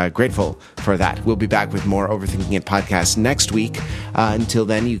very grateful for that. We'll be back with more Overthinking It podcasts next week. Until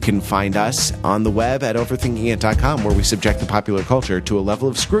then, you can find us on the web at overthinkingit.com, where we subject the popular culture to a level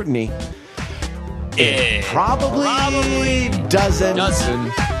of scrutiny it probably doesn't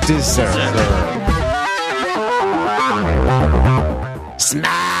deserve.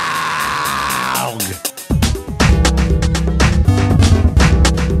 Smaug!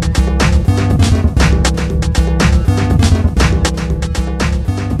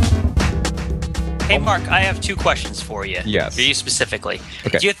 Hey, Mark, I have 2 questions for you. Yes. For you specifically.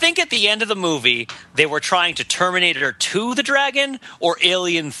 Okay. Do you think at the end of the movie they were trying to Terminator 2 the dragon or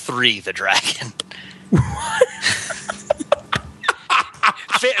Alien 3 the dragon?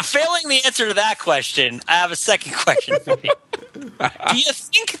 Failing the answer to that question, I have a second question for you. Do you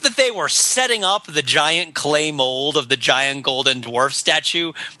think that they were setting up the giant clay mold of the giant golden dwarf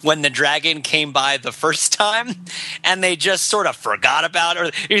statue when the dragon came by the first time and they just sort of forgot about it?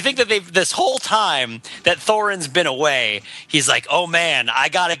 Or do you think that this whole time that Thorin's been away, he's like, oh man, I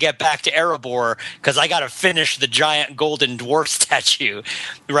got to get back to Erebor because I got to finish the giant golden dwarf statue,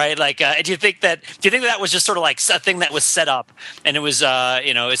 right? Like, do you think that was just sort of like a thing that was set up and it was,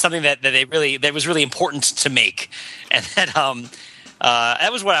 it's something that was really important to make, and that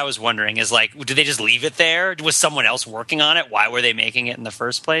that was what I was wondering is like, did they just leave it there? Was someone else working on it? Why were they making it in the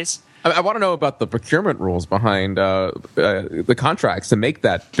first place? I want to know about the procurement rules behind the contracts to make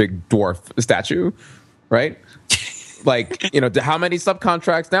that big dwarf statue, right? Like, how many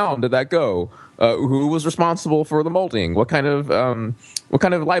subcontracts down did that go? Who was responsible for the molding? What kind of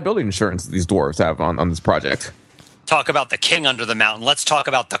liability insurance do these dwarves have on this project? Talk about the king under the mountain. Let's talk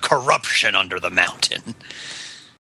about the corruption under the mountain.